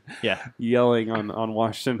Lebanon. Yeah, yelling on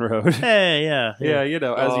Washington Road. Hey, yeah, you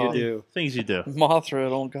know, as you do. Things you do. Mothra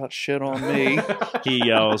don't got shit on me. He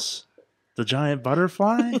yells, "The giant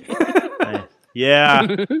butterfly." Hey,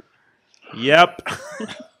 yeah. Yep.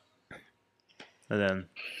 And then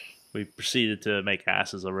we proceeded to make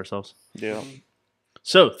asses of ourselves. Yeah.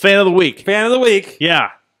 So, fan of the week. Fan of the week.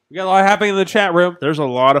 Yeah. We got a lot happening in the chat room. There's a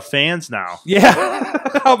lot of fans now. Yeah.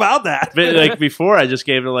 How about that? But, like before, I just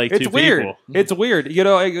gave it like two people. It's weird. You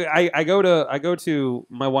know, I go to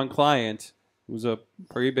my one client, who's a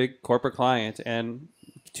pretty big corporate client, and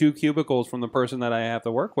 2 cubicles from the person that I have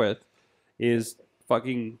to work with is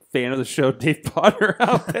fucking fan of the show, Dave Potter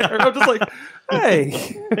out there. I'm just like, hey.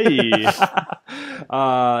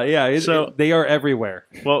 So they are everywhere.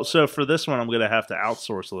 Well, so for this one, I'm going to have to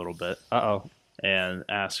outsource a little bit. Uh-oh. And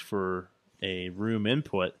ask for a room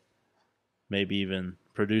input. Maybe even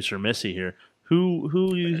producer Missy here.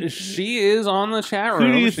 She is on the chat room.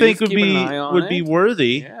 Who do you think would be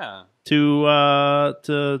worthy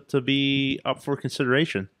to be up for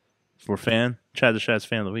consideration for Chad the Shad's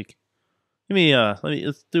fan of the week?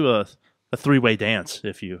 Let's do a 3-way dance,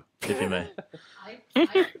 if you may.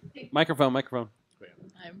 Microphone. I'm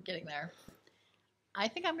getting there. I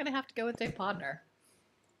think I'm going to have to go with Dave Podner.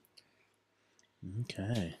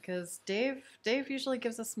 Okay. Because Dave usually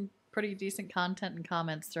gives us some pretty decent content and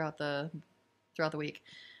comments throughout the week.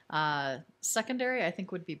 Secondary, I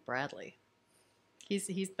think, would be Bradley.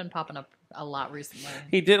 He's been popping up a lot recently.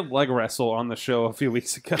 He did leg wrestle on the show a few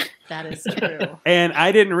weeks ago. That is true. And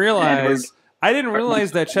I didn't realize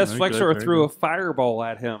that Chest Flexor threw a fireball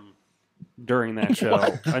at him during that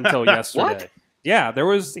show until yesterday. What? Yeah,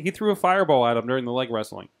 he threw a fireball at him during the leg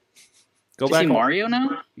wrestling. Go Is back. He Mario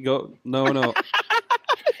now? No.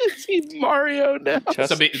 Is he Mario now?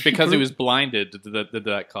 So because he was blinded, did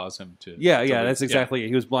that cause him to? Yeah, that's exactly it.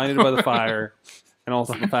 He was blinded by the fire, and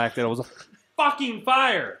also the fact that it was a fucking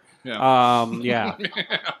fire. Yeah.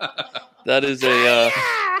 That is a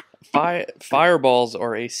fireballs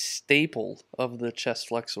are a staple of the chest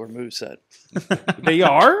flexor moveset. They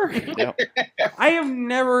are? Yeah. I have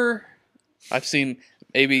never. I've seen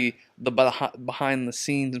maybe the behind the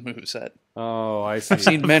scenes moveset. Oh, I see. I've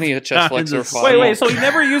seen many a chest flexor fireball. Wait, so he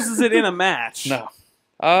never uses it in a match? No.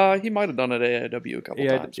 He might have done it at AIW a couple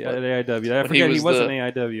times. Yeah, at AIW. I forget he was in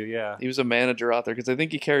AIW, yeah. He was a manager out there because I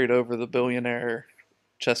think he carried over the billionaire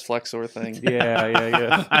chest flexor thing.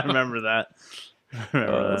 Yeah. I remember that.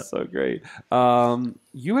 That's so great.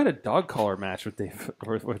 You had a dog collar match with Dave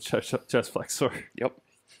with chest flexor. Yep.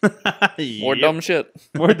 More dumb shit.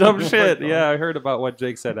 More dumb shit. Yeah, I heard about what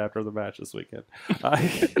Jake said after the match this weekend.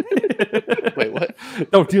 Wait, what?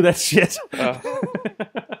 Don't do that shit.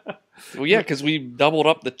 Well, yeah, because we doubled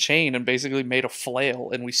up the chain and basically made a flail,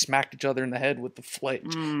 and we smacked each other in the head with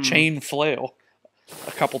the chain flail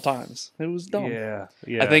a couple times. It was dumb. Yeah.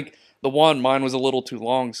 I think mine was a little too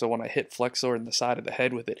long, so when I hit Flexor in the side of the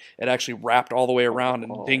head with it, it actually wrapped all the way around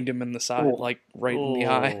and dinged him in the side, like right in the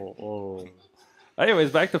eye.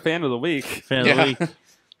 Anyways, back to fan of the week. Fan of the week.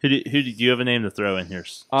 Who do you have a name to throw in here? Do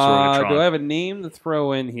I have a name to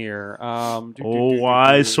throw in here? Sorgatron.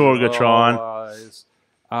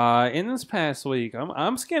 In this past week,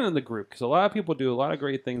 I'm scanning the group because a lot of people do a lot of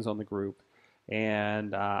great things on the group,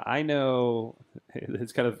 and I know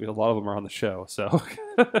it's kind of a lot of them are on the show. So,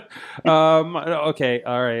 okay,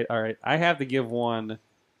 all right. I have to give one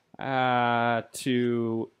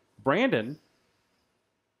to Brandon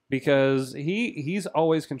because he's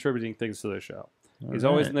always contributing things to the show. He's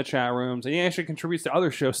always in the chat rooms, and he actually contributes to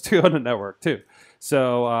other shows too on the network too.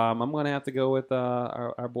 So I'm going to have to go with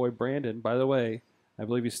our boy Brandon. By the way, I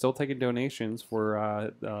believe he's still taking donations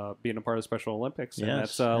for being a part of Special Olympics, and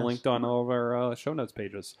that's linked on all of our show notes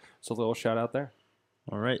pages. So a little shout out there.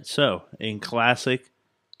 All right. So in classic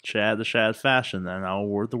Chad the Shad fashion, then I'll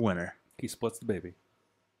award the winner. He splits the baby.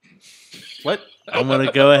 What? I'm going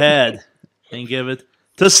to go ahead and give it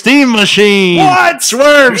to Steam Machine. What?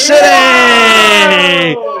 Swerve City!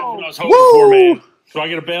 I was hoping for, man. Do I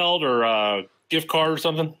get a belt or a gift card or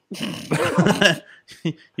something?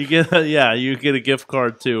 You get a gift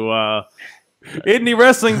card to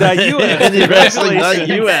IndieWrestling.us.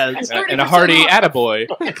 IndieWrestling.us. And a hearty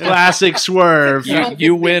attaboy. Classic Swerve.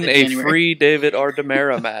 You win a free David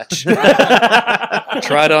Ardemera match.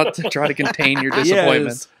 Try to contain your disappointment.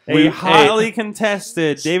 Yes, a highly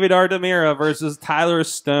contested David Ardemera versus Tyler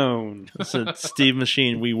Stone. Listen, Steve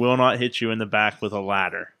Machine, we will not hit you in the back with a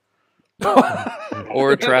ladder.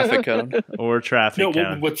 or a traffic cone. Or a traffic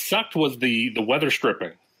cone. What sucked was the weather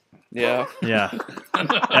stripping. Yeah. Yeah.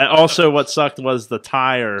 And also, what sucked was the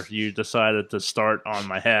tire you decided to start on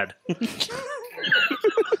my head.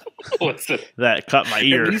 Listen, that cut my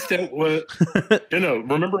ear. At least it was, no,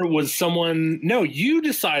 remember it was someone. No, you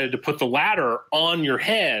decided to put the ladder on your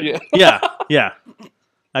head. Yeah.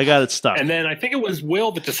 I got it stuck. And then I think it was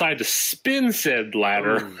Will that decided to spin said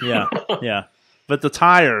ladder. Yeah. But the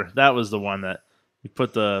tire, that was the one that you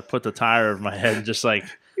put the tire over my head and just like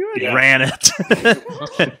ran it.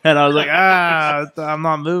 And I was like, I'm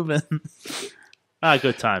not moving.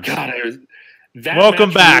 Good times. God,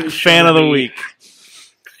 welcome back, really fan of the week.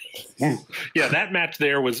 Yeah, that match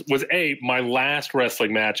there was A, my last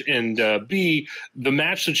wrestling match, and B, the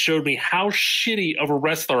match that showed me how shitty of a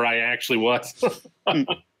wrestler I actually was.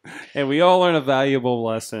 And we all learned a valuable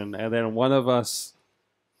lesson, and then one of us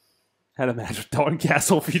had a match with Dalton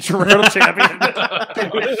Castle, future world champion.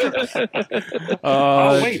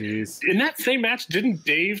 Wait. Geez. In that same match, didn't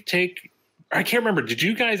Dave take... I can't remember. Did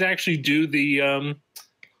you guys actually do the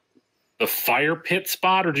fire pit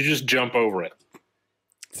spot, or did you just jump over it?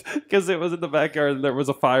 Because it was in the backyard and there was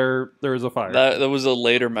a fire. That was a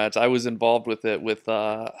later match. I was involved with it with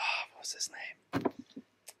what was his name?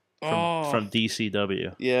 From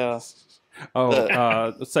DCW. Yeah.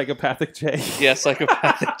 Psychopathic J. Yeah,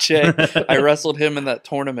 Psychopathic J. I wrestled him in that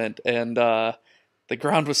tournament, and the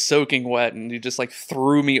ground was soaking wet, and he just like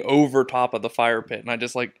threw me over top of the fire pit, and I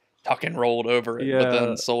just like tuck and rolled over it, but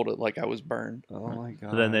then sold it like I was burned. Oh my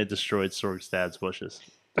god! And then they destroyed Sorg's dad's bushes.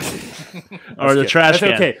 Or the trash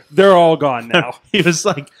can. Okay, they're all gone now. He was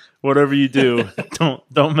like, "Whatever you do,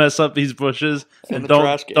 don't mess up these bushes, and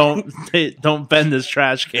don't bend this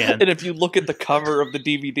trash can." And if you look at the cover of the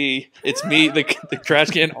DVD, it's me, the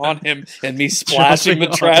trash can on him, and me splashing the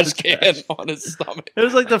trash can on his stomach. It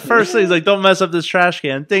was like the first thing. He's like, "Don't mess up this trash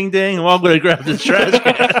can." Ding ding. Well, I'm going to grab this trash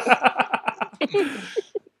can.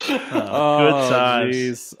 Good times.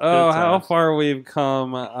 Geez. How far we've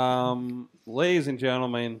come. Ladies and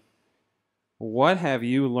gentlemen, what have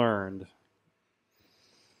you learned?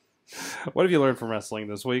 What have you learned from wrestling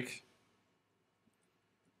this week?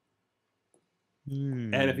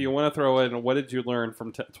 And if you want to throw in, what did you learn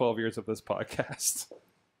from 12 years of this podcast?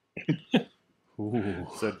 Ooh.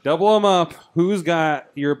 So double them up. Who's got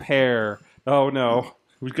your pair? Oh, no.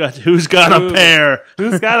 Who's got a pair?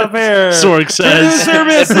 Who's got a pair? Sorg says. They're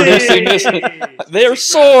missing. They're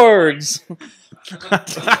swords.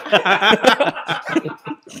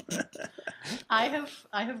 I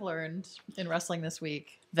have learned in wrestling this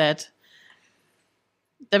week that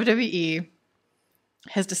WWE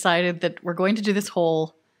has decided that we're going to do this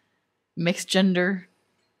whole mixed gender.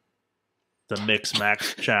 The Mix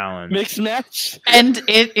Max Challenge. Mixed match? And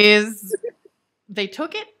it is... They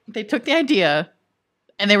took the idea,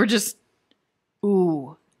 and they were just,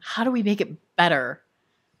 ooh, how do we make it better?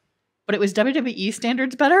 But it was WWE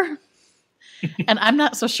standards better? And I'm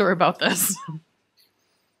not so sure about this.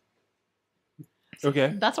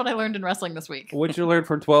 Okay. That's what I learned in wrestling this week. What'd you learn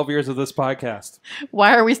from 12 years of this podcast?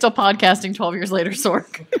 Why are we still podcasting 12 years later,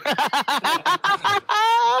 Sorg?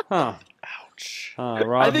 Huh. Ouch.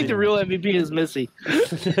 I think the real MVP is Missy.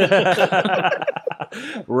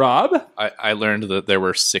 Rob? I learned that there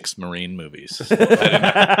were 6 Marine movies.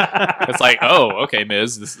 It's like, oh, okay,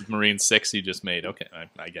 Miz, this is Marine 6 you just made. Okay,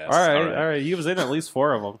 I guess. All right. He was in at least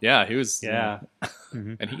 4 of them. Yeah, he was. Yeah.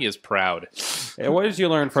 And he is proud. Hey, what did you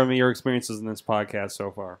learn from your experiences in this podcast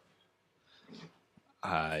so far?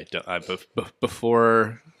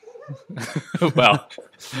 Before... Well,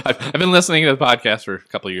 I've been listening to the podcast for a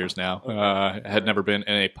couple of years now. I had never been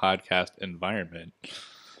in a podcast environment.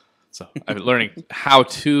 So I've been learning how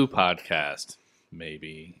to podcast,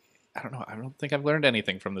 maybe. I don't know. I don't think I've learned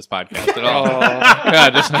anything from this podcast at all.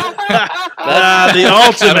 The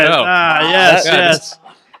ultimate. Yes.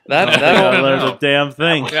 That learned a damn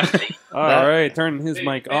thing. All right, turn his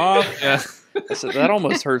mic off. Yeah. So that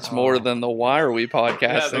almost hurts more than the Why Are We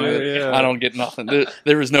podcasting. Yeah. I don't get nothing.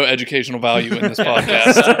 There is no educational value in this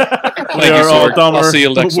podcast. We are all dumber. I'll see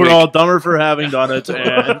you next week. We're all dumber for having done it.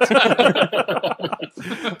 And...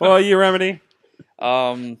 Well, you, Remedy?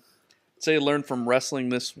 Say learned from wrestling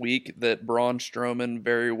this week that Braun Strowman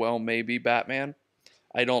very well may be Batman.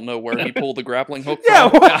 I don't know where he pulled the grappling hook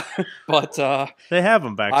from, but they have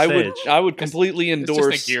him backstage. I would completely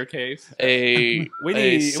endorse it's just a gear case.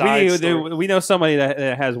 We know somebody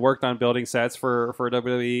that has worked on building sets for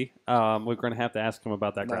WWE. We're going to have to ask him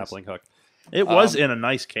about that grappling hook. It was in a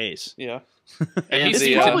nice case. Yeah. And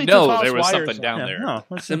there was something down there. No.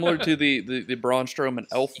 Similar to the Braun Strowman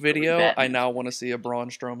Elf video, I now want to see a Braun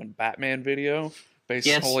Strowman Batman video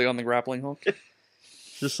based solely on the grappling hook.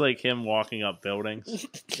 Just like him walking up buildings.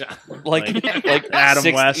 like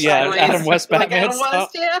Adam West. Yeah, Adam West Batman Adam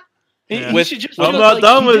West, yeah. I'm not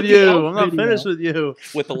done with you. I'm not finished with you.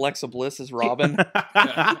 With Alexa Bliss as Robin.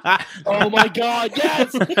 Oh my God!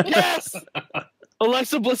 Yes, yes.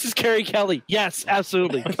 Alexa Bliss is Carrie Kelly. Yes,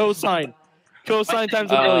 absolutely. Co-sign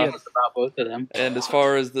times a million. About both of them. And as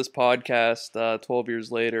far as this podcast, 12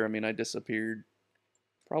 years later, I mean, I disappeared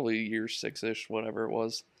probably year 6-ish, whatever it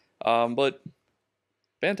was. But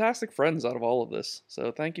fantastic friends out of all of this.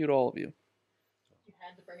 So thank you to all of you. You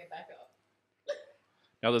had to bring it back up.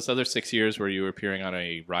 Now, those other 6 years where you were appearing on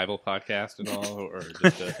a rival podcast and all, or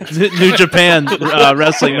just New Japan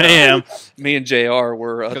Wrestling Mayhem. Me and JR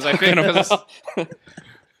were because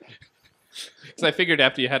I figured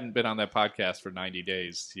after you hadn't been on that podcast for 90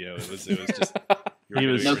 days, you know, it was just he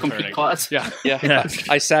was no complete clause. Yeah.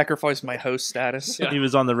 I sacrificed my host status. He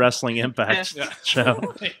was on the Wrestling Impact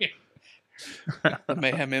show. The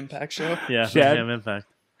Mayhem Impact show. Yeah, Shad? Mayhem Impact.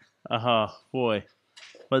 Boy.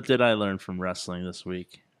 What did I learn from wrestling this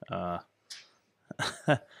week? I'm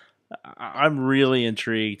really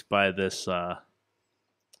intrigued by this Enzo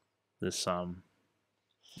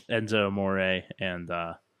Amore and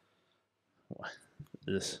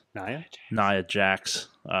this Nia Jax.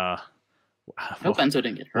 I hope Enzo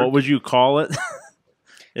didn't get hurt. What would you call it?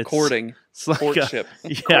 It's courting. It's like courtship.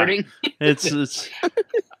 Courting? It's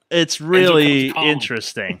really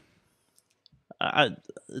interesting.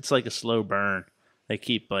 It's like a slow burn. They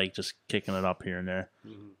keep like just kicking it up here and there.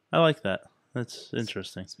 Mm-hmm. I like that. That's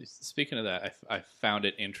interesting. Speaking of that, I found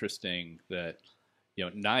it interesting that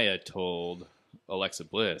Nia told Alexa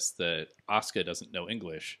Bliss that Asuka doesn't know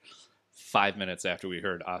English 5 minutes after we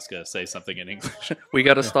heard Asuka say something in English. We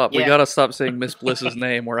gotta stop. We gotta stop saying Miss Bliss's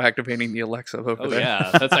name. We're activating the Alexa over there. Yeah,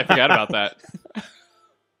 I forgot about that.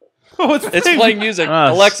 It's playing music.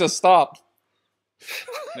 Alexa, stop.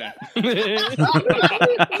 Yeah.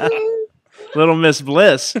 Little Miss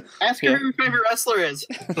Bliss. Ask her who your favorite wrestler is.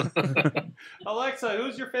 Alexa,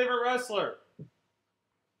 who's your favorite wrestler?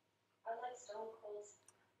 I like Stone Cold.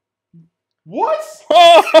 What?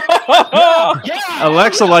 Yeah.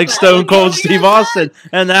 Alexa likes Stone Cold Steve Austin,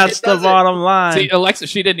 and that's the bottom line. See, Alexa,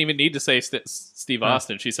 she didn't even need to say Steve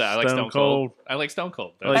Austin. She said, "I like Stone Cold. I like Stone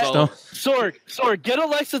Cold." Sorg, get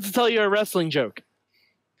Alexa to tell you a wrestling joke.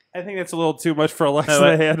 I think that's a little too much for Alexa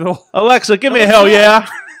to handle. Alexa, give me a hell yeah.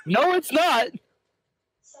 No, it's not.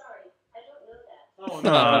 Sorry, I don't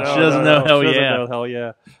know that. She doesn't know hell yeah. Know hell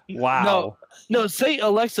yeah. Wow. No, say,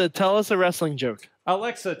 Alexa, tell us a wrestling joke.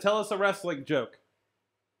 Alexa, tell us a wrestling joke.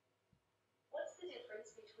 What's the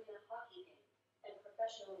difference between a hockey game and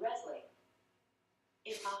professional wrestling?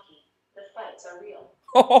 In hockey, the fights are real.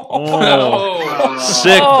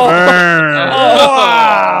 Sick burn.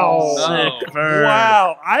 Wow. Sick burn.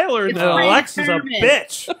 Wow. I learned that Alexa's a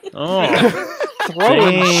bitch.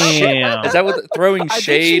 Throwing shade. Is that what throwing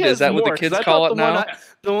shade? Is that what the kids call it now?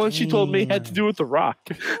 The one she told me had to do with The Rock.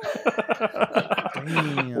 I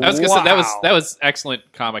was gonna say that was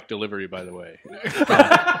excellent comic delivery, by the way.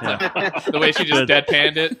 The way she just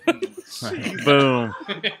deadpanned it. Boom.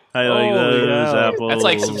 I like those apples. That's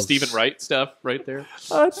like some Stephen Wright stuff right there.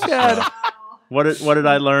 Oh, Chad. What did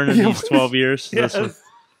I learn in these 12 years? Yes.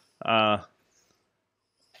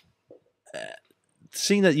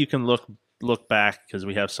 Seeing that you can look back, because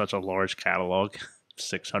we have such a large catalog,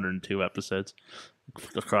 602 episodes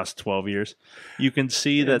across 12 years, you can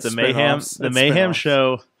see that the Mayhem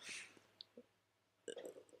Show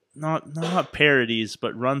not parodies,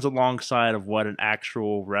 but runs alongside of what an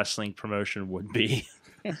actual wrestling promotion would be.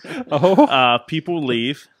 People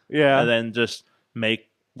leave, and then just make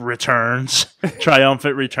returns,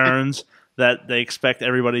 triumphant returns that they expect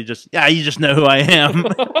everybody you just know who I am.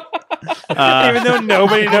 Even though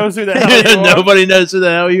nobody knows who the hell you are. Nobody knows who the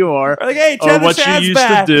hell you are. Like, hey, or what you used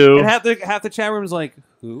to do. And half the chat room's like,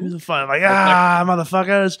 who's the fun? Like,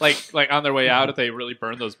 motherfuckers. Like on their way out, if they really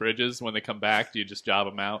burn those bridges, when they come back, do you just job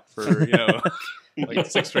them out for, like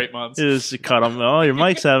 6 straight months? You just cut them. Oh, your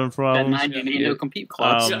mic's having problems. That 90 no compete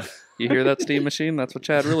clause. You hear that, Steam Machine? That's what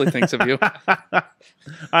Chad really thinks of you.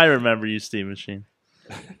 I remember you, Steam Machine.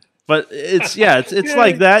 But it's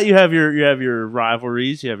like that. You have your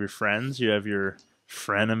rivalries, you have your friends, you have your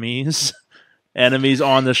frenemies, enemies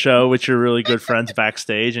on the show, which are really good friends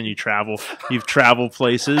backstage, and you've traveled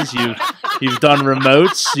places, you've done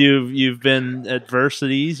remotes, you've been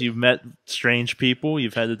adversities, you've met strange people,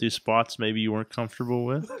 you've had to do spots maybe you weren't comfortable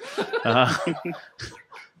with.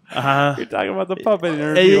 You're talking about the puppet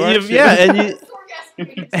interview, aren't you? And you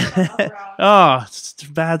Oh, it's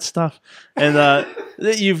bad stuff. And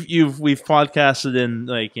we've podcasted in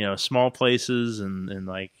like small places and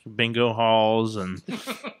like bingo halls and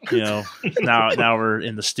now we're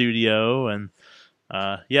in the studio and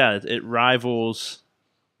it rivals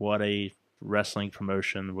what a wrestling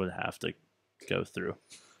promotion would have to go through,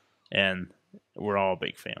 and we're all a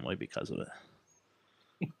big family because of it.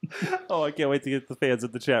 Oh, I can't wait to get the fans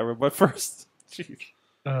in the chat room. But first, jeez.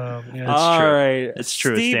 Yeah, all true. Right, it's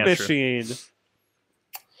true. Steve it's Machine. True.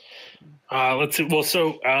 Let's see. Well,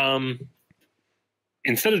 so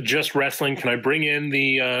instead of just wrestling, can I bring in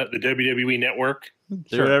the WWE Network?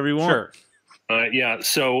 Do whatever you want. Sure. Yeah.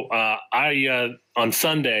 So I on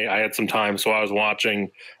Sunday I had some time, so I was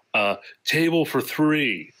watching Table for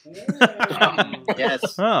Three.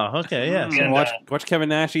 Yes. Oh, okay. Yeah. And watch Kevin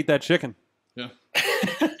Nash eat that chicken. Yeah.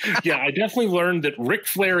 Yeah, I definitely learned that Ric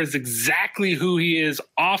Flair is exactly who he is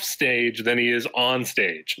off stage than he is on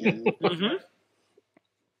stage. Mm-hmm.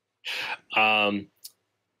 And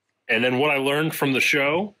then what I learned from the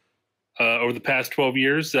show over the past 12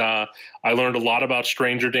 years, I learned a lot about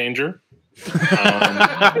Stranger Danger. Putting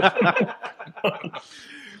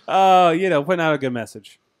out a good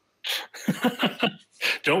message.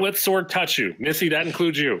 Don't let Sword touch you. Missy, that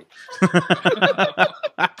includes you.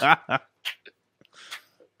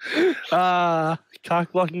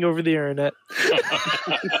 Cock blocking over the internet.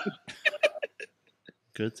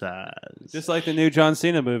 Good times. Just like the new John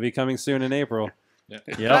Cena movie coming soon in April.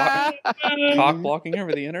 Yep. Cock blocking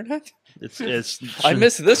over the internet? It's I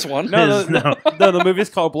missed this one. No, the movie's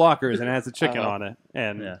called Blockers and it has a chicken on it,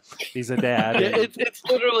 and he's a dad. Yeah, it's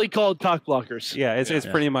literally called Cock Blockers. Yeah, it's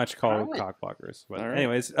pretty much called Cock Blockers. But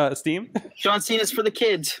anyways, Steam. John Cena's for the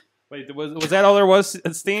kids. Wait, was that all there was?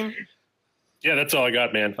 Steam. Yeah, that's all I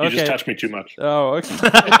got, man. You just touched me too much. Oh, okay.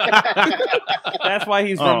 That's why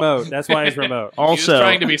he's remote. That's why he's remote. Also, he's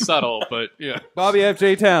trying to be subtle, but yeah. Bobby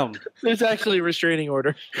FJ Town. There's actually a restraining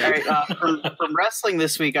order. All right, from wrestling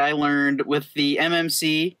this week, I learned with the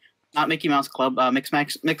MMC, not Mickey Mouse Club, Mix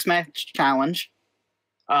Match Challenge.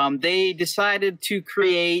 They decided to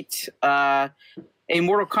create a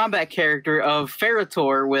Mortal Kombat character of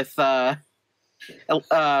Ferritor with Braun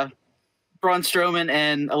Strowman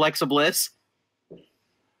and Alexa Bliss.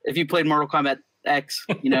 If you played Mortal Kombat X,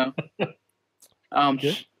 Talking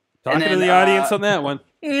to the audience on that one.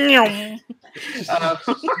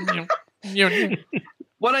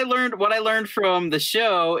 What I learned from the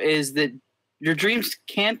show is that your dreams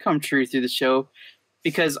can come true through the show,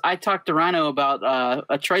 because I talked to Rhino about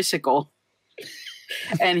a tricycle,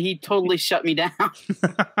 and he totally shut me down.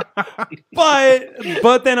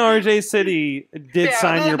 But then RJ City did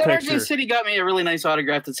sign your picture. RJ City got me a really nice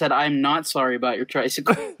autograph that said, "I'm not sorry about your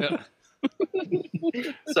tricycle."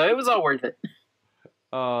 So it was all worth it.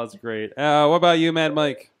 Oh, that's great. What about you, Mad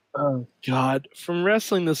Mike? Oh, God. From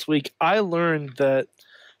wrestling this week, I learned that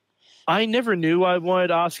I never knew I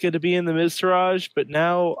wanted Asuka to be in the Miztourage, but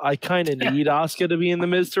now I kind of need Asuka to be in the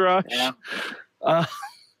Miztourage. Yeah.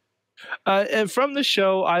 And from the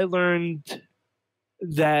show, I learned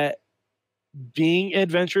that being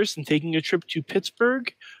adventurous and taking a trip to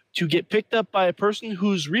Pittsburgh to get picked up by a person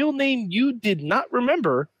whose real name you did not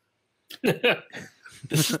remember,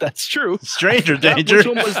 that's true. Stranger danger. Which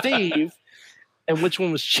one was Dave and which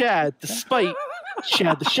one was Chad, despite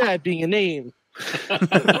Chad the Shad being a name.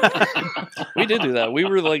 We did do that. We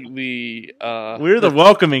were like the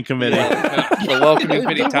welcoming committee. The welcoming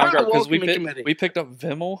committee town guard, because we picked up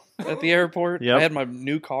Vimmel at the airport. Yep. I had my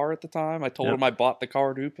new car at the time. I told him I bought the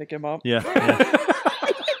car to pick him up. Yeah.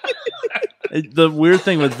 The weird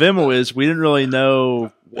thing with Vimmel is we didn't really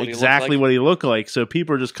know exactly what he looked like, so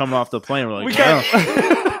people are just coming off the plane. We're like,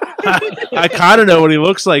 I kind of know what he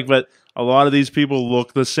looks like, but a lot of these people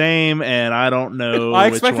look the same, and I don't know. I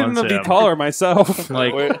expected him to be taller myself.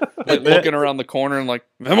 Like looking around the corner and like,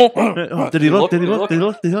 Vimmel. Did he look? Did he look? Did he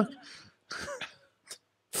look? Did he look?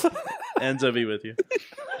 Enzo be with you.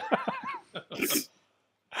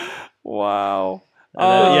 Wow.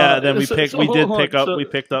 Then we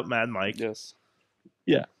picked up Mad Mike. Yes.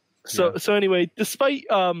 Yeah. So anyway, despite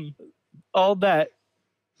all that,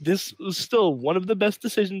 this was still one of the best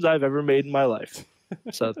decisions I've ever made in my life.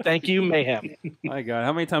 So thank you, Mayhem. My God,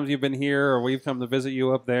 how many times you've been here, or we've come to visit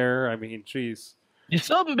you up there? I mean, jeez. You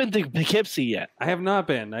still haven't been to Poughkeepsie yet. I have not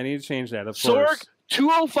been. I need to change that. Of Sorg, course.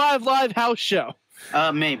 205 live house show.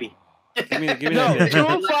 Maybe. Give me No, that date.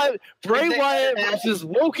 205 Bray Wyatt versus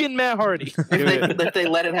Woken Matt Hardy. If they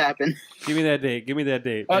let it happen. Give me that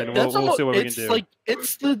date. And we'll see what we can do.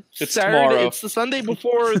 It's Saturday. Tomorrow. It's the Sunday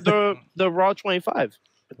before the Raw 25.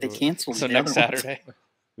 But they canceled. So next Saturday.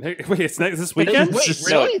 Wait, it's this weekend? Wait,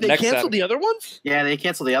 really? They canceled the other ones? Yeah, they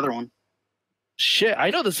canceled the other one. Shit, I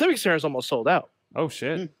know the Civic Center is almost sold out. Oh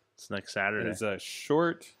shit! It's next Saturday. It's a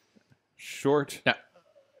short.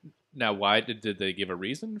 Now, why did they give a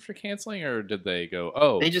reason for canceling, or did they go,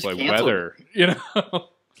 "Oh, they just weather"? You know.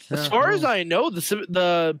 As far as I know,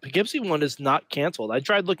 the Poughkeepsie one is not canceled. I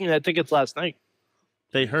tried looking at tickets last night.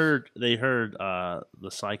 They heard the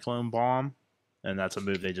cyclone bomb, and that's a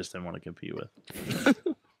move they just didn't want to compete with.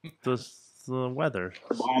 the weather.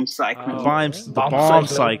 Bomb cyclone. The bomb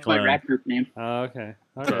cyclone. My rap group name. Okay.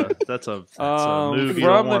 That's a movie.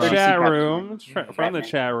 From the chat room. From the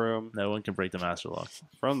chat room. No one can break the master lock.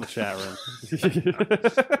 From the chat room.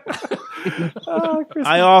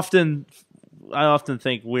 I often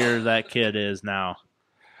think where that kid is now.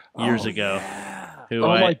 Years ago. Yeah. Who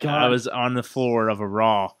I was on the floor of a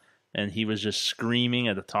Raw, and he was just screaming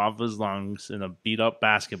at the top of his lungs in a beat up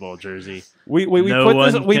basketball jersey. We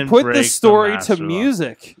put this story to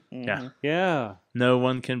music. Yeah. Yeah. No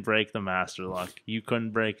one can break the master lock. You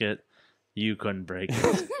couldn't break it. You couldn't break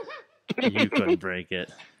it. You couldn't break it.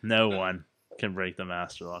 No one can break the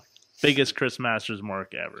master lock. Biggest Chris Masters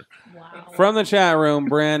mark ever. Wow. From the chat room,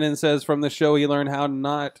 Brandon says from the show he learned how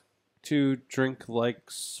not to drink like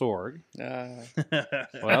Sorg.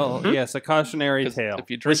 Well, yes, a cautionary tale. If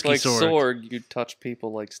you drink like Sorg, you touch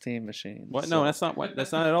people like steam machines. What? No, that's not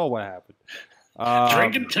at all what happened.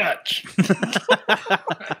 Drink and touch.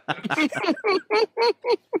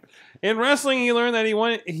 In wrestling, he learned that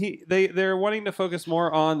they're wanting to focus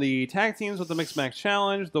more on the tag teams with the Mixed Match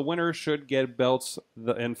Challenge. The winner should get belts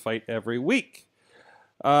and fight every week.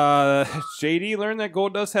 JD learned that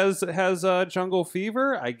Goldust has jungle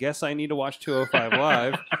fever. I guess I need to watch 205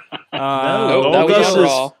 Live.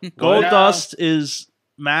 Goldust is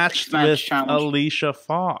matched with challenge. Alicia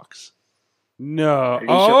Fox. No.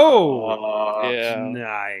 Yeah.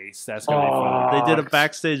 Nice. That's gonna be fun. They did a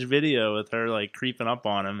backstage video with her like creeping up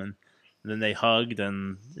on him, and then they hugged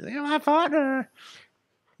and you're my partner.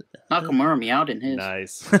 Nakamura meowed in his.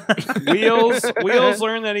 Nice. Wheels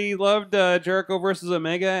learned that he loved Jericho versus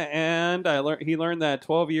Omega, and he learned that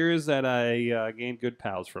 12 years that I gained good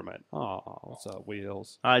pals from it. Oh, what's up,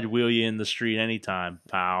 Wheels? I'd wheel you in the street anytime,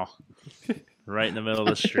 pal. Right in the middle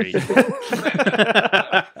of the street.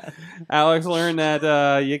 Alex learned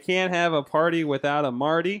that you can't have a party without a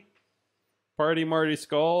Marty. Party Marty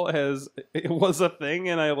Skull it was a thing,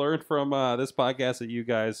 and I learned from this podcast that you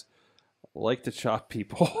guys like to chop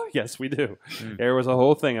people. Yes, we do. There was a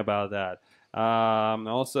whole thing about that.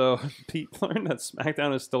 Also, Pete learned that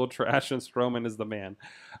SmackDown is still trash and Strowman is the man.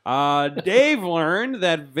 Dave learned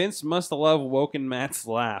that Vince must love Woken Matt's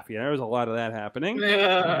laugh. Yeah, there was a lot of that happening.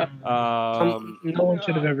 No one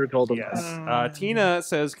should have ever told him. Yes. Tina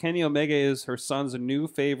says Kenny Omega is her son's new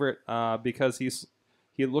favorite because he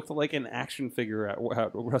looked like an action figure at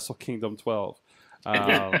Wrestle Kingdom 12.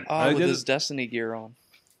 With his Destiny gear on.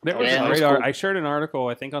 There was a great I shared an article,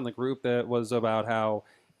 I think, on the group that was about how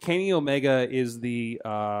Kenny Omega is the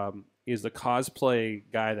cosplay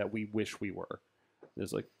guy that we wish we were.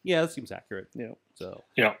 It's like, yeah, that seems accurate. Yeah. So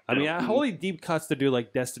yeah, I mean, holy deep cuts to do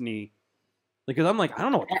like Destiny, because I'm like, I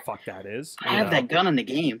don't know what the fuck that is. I have that gun in the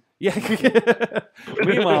game. Yeah.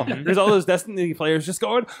 Meanwhile, there's all those Destiny players just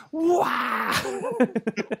going, wow.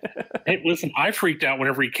 Hey, listen, I freaked out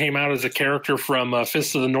whenever he came out as a character from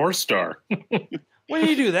Fist of the North Star. When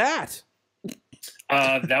did you do that?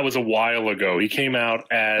 That was a while ago. He came out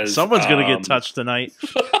as... Someone's going to get touched tonight.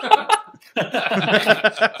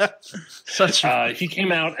 He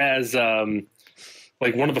came out as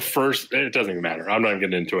like one of the first... It doesn't even matter. I'm not even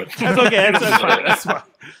getting into it. That's okay. That's fine.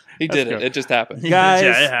 He did it. It just happened. Guys,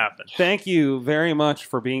 yeah, it happened. Thank you very much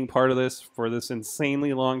for being part of this for this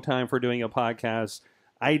insanely long time for doing a podcast.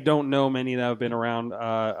 I don't know many that have been around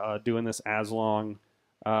doing this as long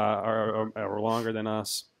or longer than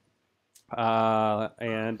us.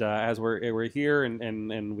 As we're here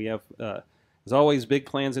and we have as always big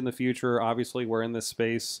plans in the future. Obviously, we're in this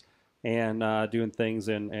space and doing things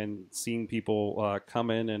and seeing people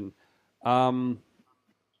come in and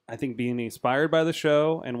I think being inspired by the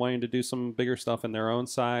show and wanting to do some bigger stuff in their own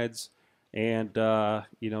sides and kind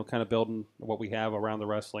of building what we have around the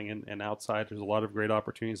wrestling and outside. There's a lot of great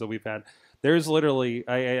opportunities that we've had. There's literally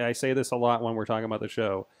I say this a lot when we're talking about the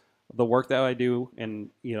show. The work that I do in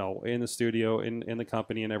the studio, in the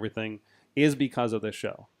company and everything is because of this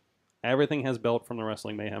show. Everything has built from the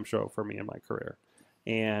Wrestling Mayhem Show for me in my career.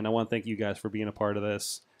 And I want to thank you guys for being a part of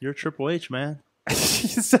this. You're Triple H, man.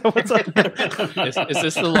 So what's up? Is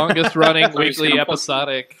this the longest running weekly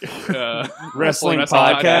episodic wrestling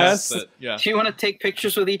podcast? Do you want to take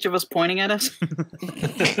pictures with each of us pointing at us?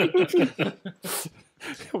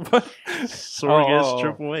 Sorg is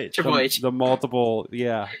Triple H. Triple H. The multiple,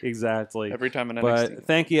 yeah, exactly. Every time in NXT. But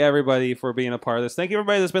thank you everybody for being a part of this. Thank you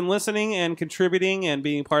everybody that's been listening and contributing and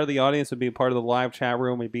being part of the audience and being part of the live chat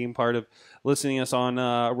room and being part of listening to us on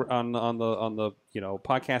the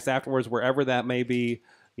podcast afterwards, wherever that may be.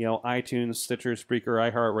 iTunes, Stitcher,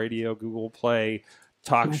 Spreaker, iHeartRadio, Google Play,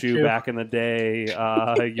 TalkShoe back in the day.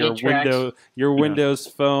 Your Windows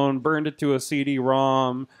phone burned it to a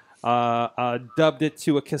CD-ROM. Dubbed it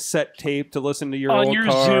to a cassette tape to listen to your old car.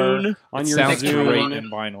 Zune. On it your sounds Zune. great in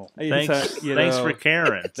vinyl. Thanks for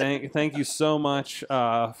caring. Thank you so much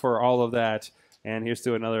for all of that. And here's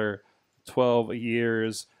to another 12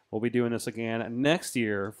 years. We'll be doing this again next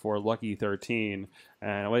year for Lucky 13. And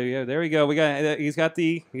there we go. There you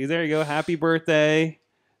go. Happy birthday.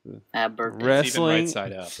 Wrestling It's even right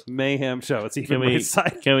side up. Mayhem Show. It's even right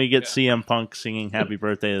side. Can we get CM Punk singing "Happy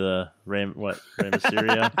Birthday" to the Rey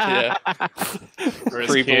Mysterio? Yeah, or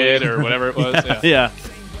his kid or whatever it was. Yeah.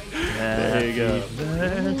 There you go.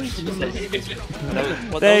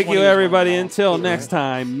 Thank you, everybody. Until next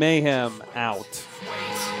time, Mayhem out.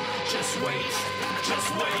 Just wait.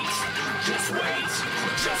 Just wait. Just wait.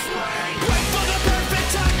 Just wait. Wait for the perfect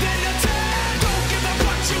time, then attack. Don't give up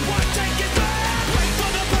what you want, take it back. Wait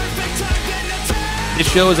for the perfect time, then attack. This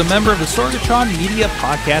show is a member of the Sorgatron Media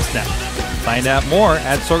Podcast Network. Find out more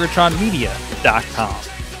at sorgatronmedia.com.